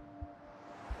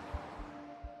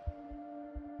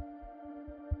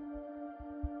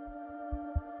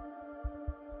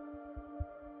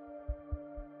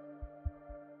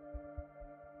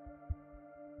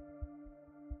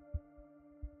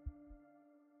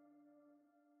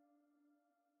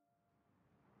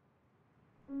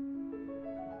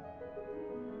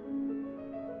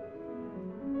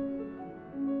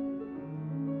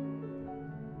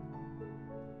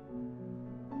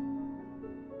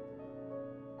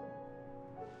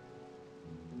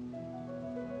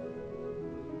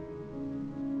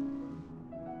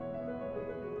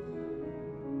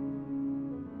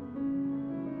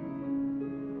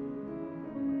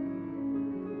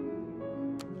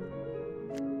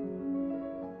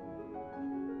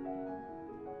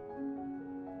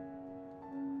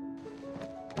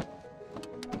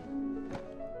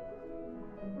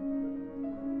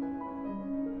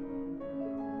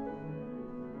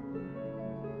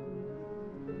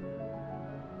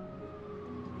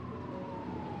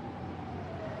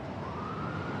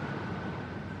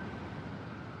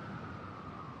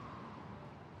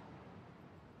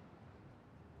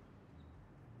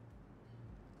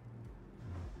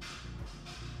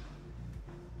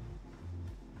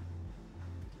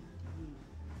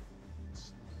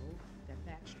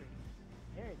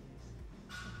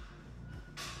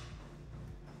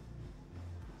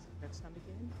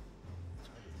 It's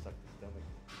hard to suck the stomach.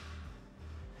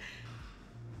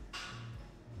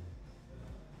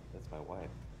 That's my wife.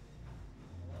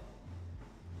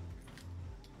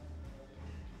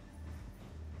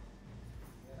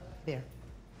 There.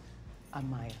 I'm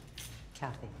Maya.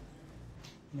 Cathy.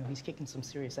 You know, he's kicking some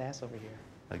serious ass over here.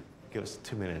 Like, give us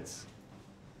 2 minutes.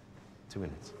 2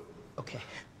 minutes. Okay.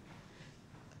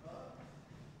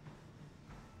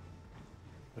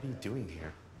 What are you doing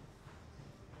here?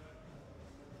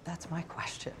 That's my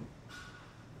question.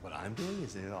 What I'm doing?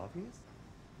 Isn't it obvious?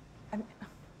 I mean,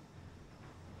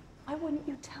 why wouldn't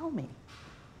you tell me?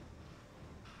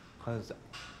 Because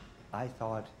I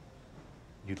thought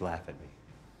you'd laugh at me.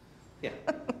 Yeah.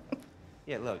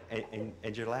 Yeah, look,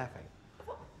 and you're laughing.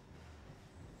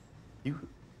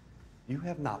 You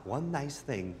have not one nice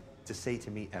thing to say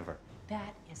to me ever.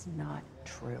 That is not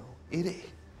true.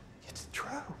 It's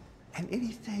true. And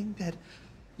anything that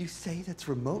you say that's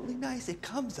remotely nice, it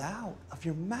comes out of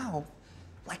your mouth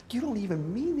like you don't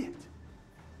even mean it.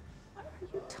 What are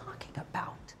you talking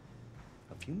about?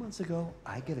 A few months ago,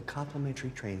 I get a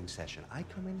complimentary training session. I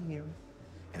come in here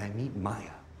and I meet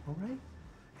Maya, all right?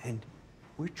 And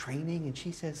we're training and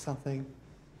she says something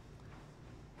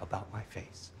about my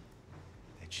face.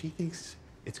 And she thinks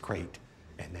it's great.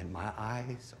 And then my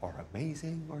eyes are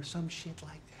amazing or some shit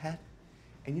like that.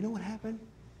 And you know what happened?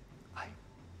 I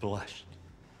blushed.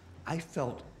 I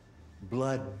felt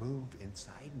blood move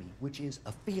inside me, which is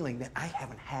a feeling that I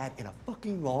haven't had in a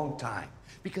fucking long time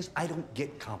because I don't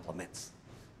get compliments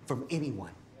from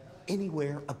anyone,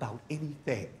 anywhere about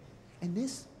anything. And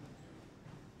this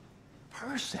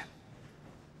person,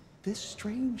 this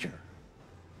stranger,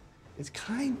 is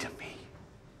kind to me.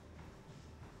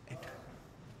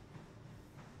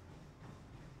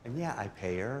 And yeah, I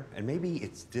pay her, and maybe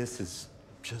this is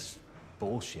just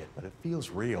bullshit, but it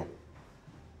feels real.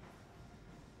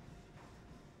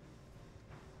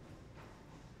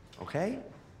 Okay?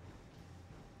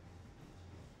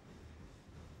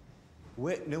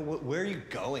 Where are you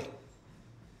going?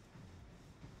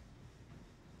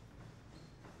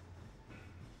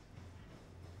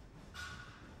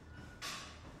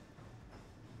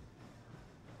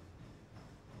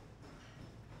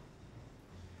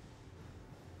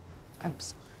 I'm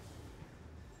sorry.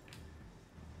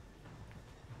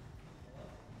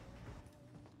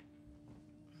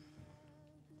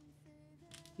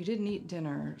 You didn't eat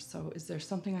dinner, so is there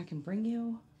something I can bring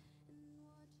you?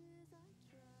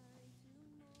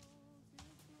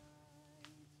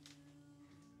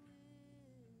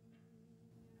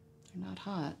 You're not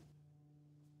hot.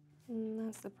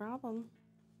 That's the problem.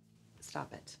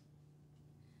 Stop it.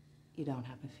 You don't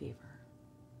have a fever.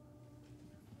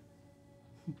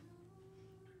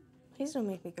 Please don't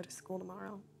make me go to school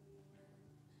tomorrow.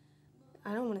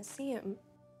 I don't want to see him.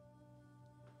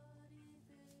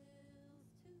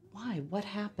 Why? What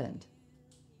happened?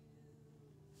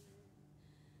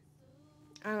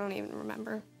 I don't even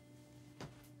remember.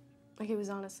 Like, it was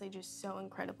honestly just so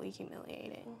incredibly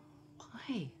humiliating.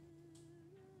 Why?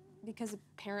 Because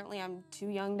apparently I'm too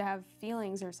young to have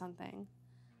feelings or something.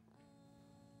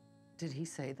 Did he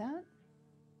say that?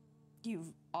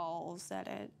 You've all said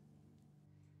it.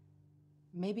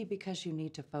 Maybe because you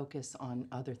need to focus on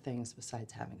other things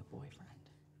besides having a boyfriend.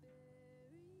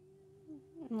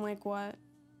 Like what?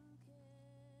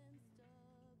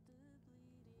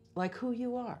 Like who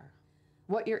you are,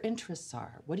 what your interests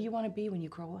are. What do you want to be when you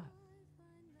grow up?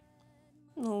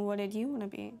 Well, what did you want to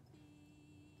be?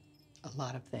 A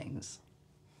lot of things.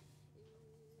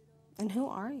 And who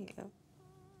are you?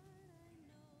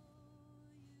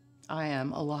 I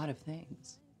am a lot of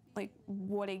things. Like,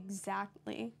 what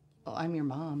exactly? Well, I'm your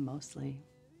mom, mostly.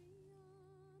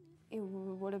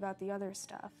 What about the other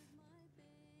stuff?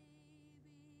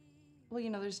 Well,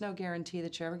 you know, there's no guarantee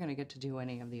that you're ever going to get to do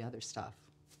any of the other stuff,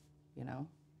 you know?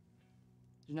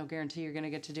 There's no guarantee you're going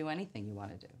to get to do anything you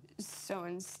want to do. So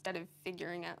instead of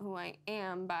figuring out who I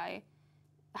am by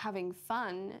having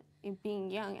fun, being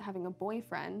young, having a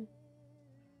boyfriend,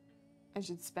 I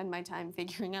should spend my time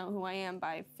figuring out who I am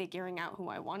by figuring out who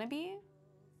I want to be?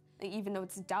 Even though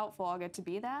it's doubtful I'll get to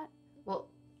be that? Well,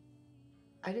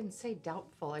 I didn't say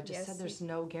doubtful. I just said there's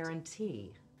no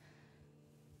guarantee.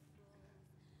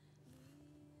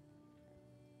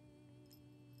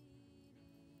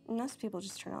 Most people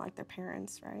just turn out like their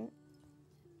parents, right?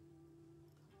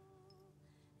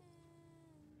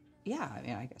 Yeah, I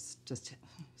mean, I guess just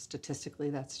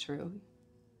statistically that's true.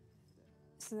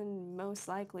 So then most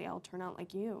likely I'll turn out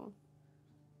like you.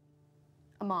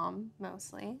 A mom,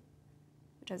 mostly,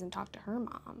 who doesn't talk to her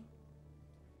mom.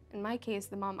 In my case,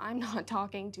 the mom I'm not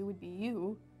talking to would be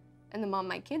you, and the mom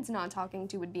my kid's not talking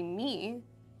to would be me.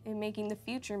 and making the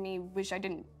future me wish I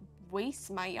didn't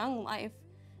waste my young life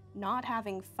not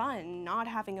having fun, not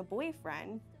having a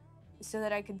boyfriend, so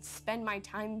that I could spend my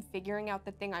time figuring out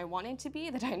the thing I wanted to be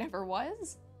that I never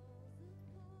was.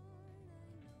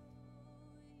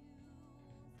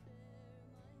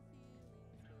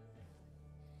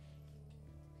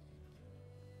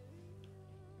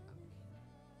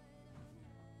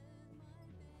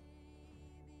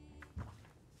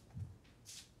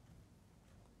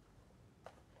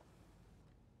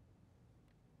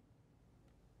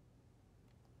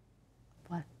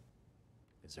 What?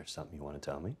 Is there something you want to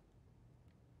tell me?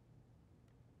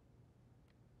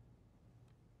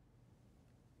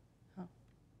 Huh.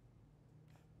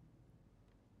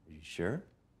 Are you sure?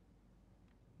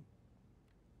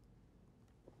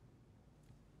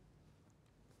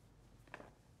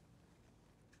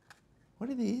 What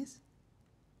are these?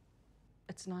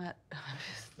 It's not.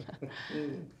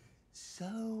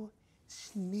 So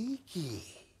sneaky.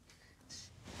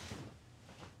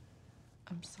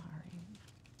 I'm sorry.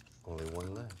 Only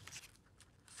one left.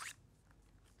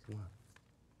 Come on.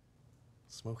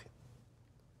 Smoke it.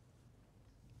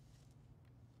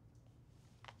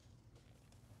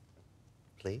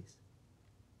 Please?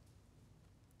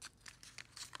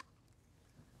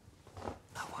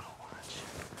 I want to watch.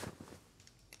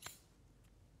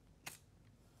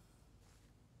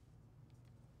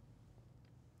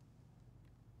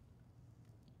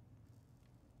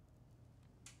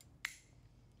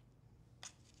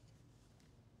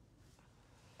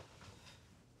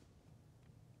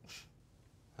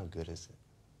 How good is it?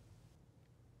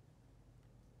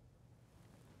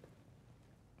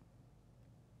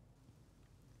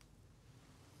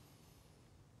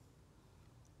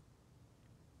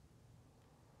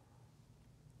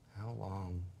 How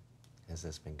long has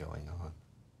this been going on?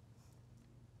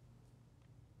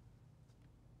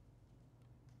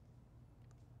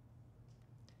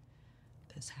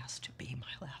 This has to be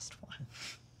my last one.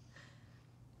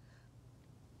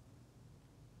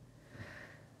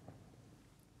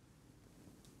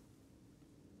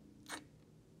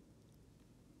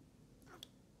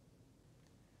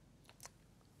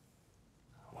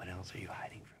 What else are you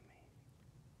hiding from me?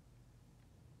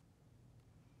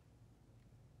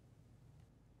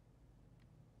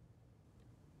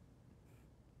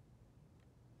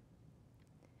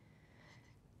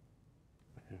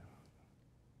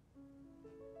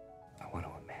 I want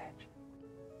to imagine.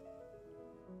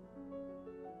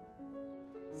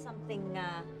 Something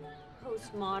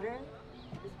postmodern,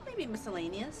 maybe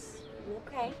miscellaneous.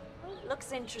 Okay,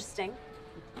 looks interesting.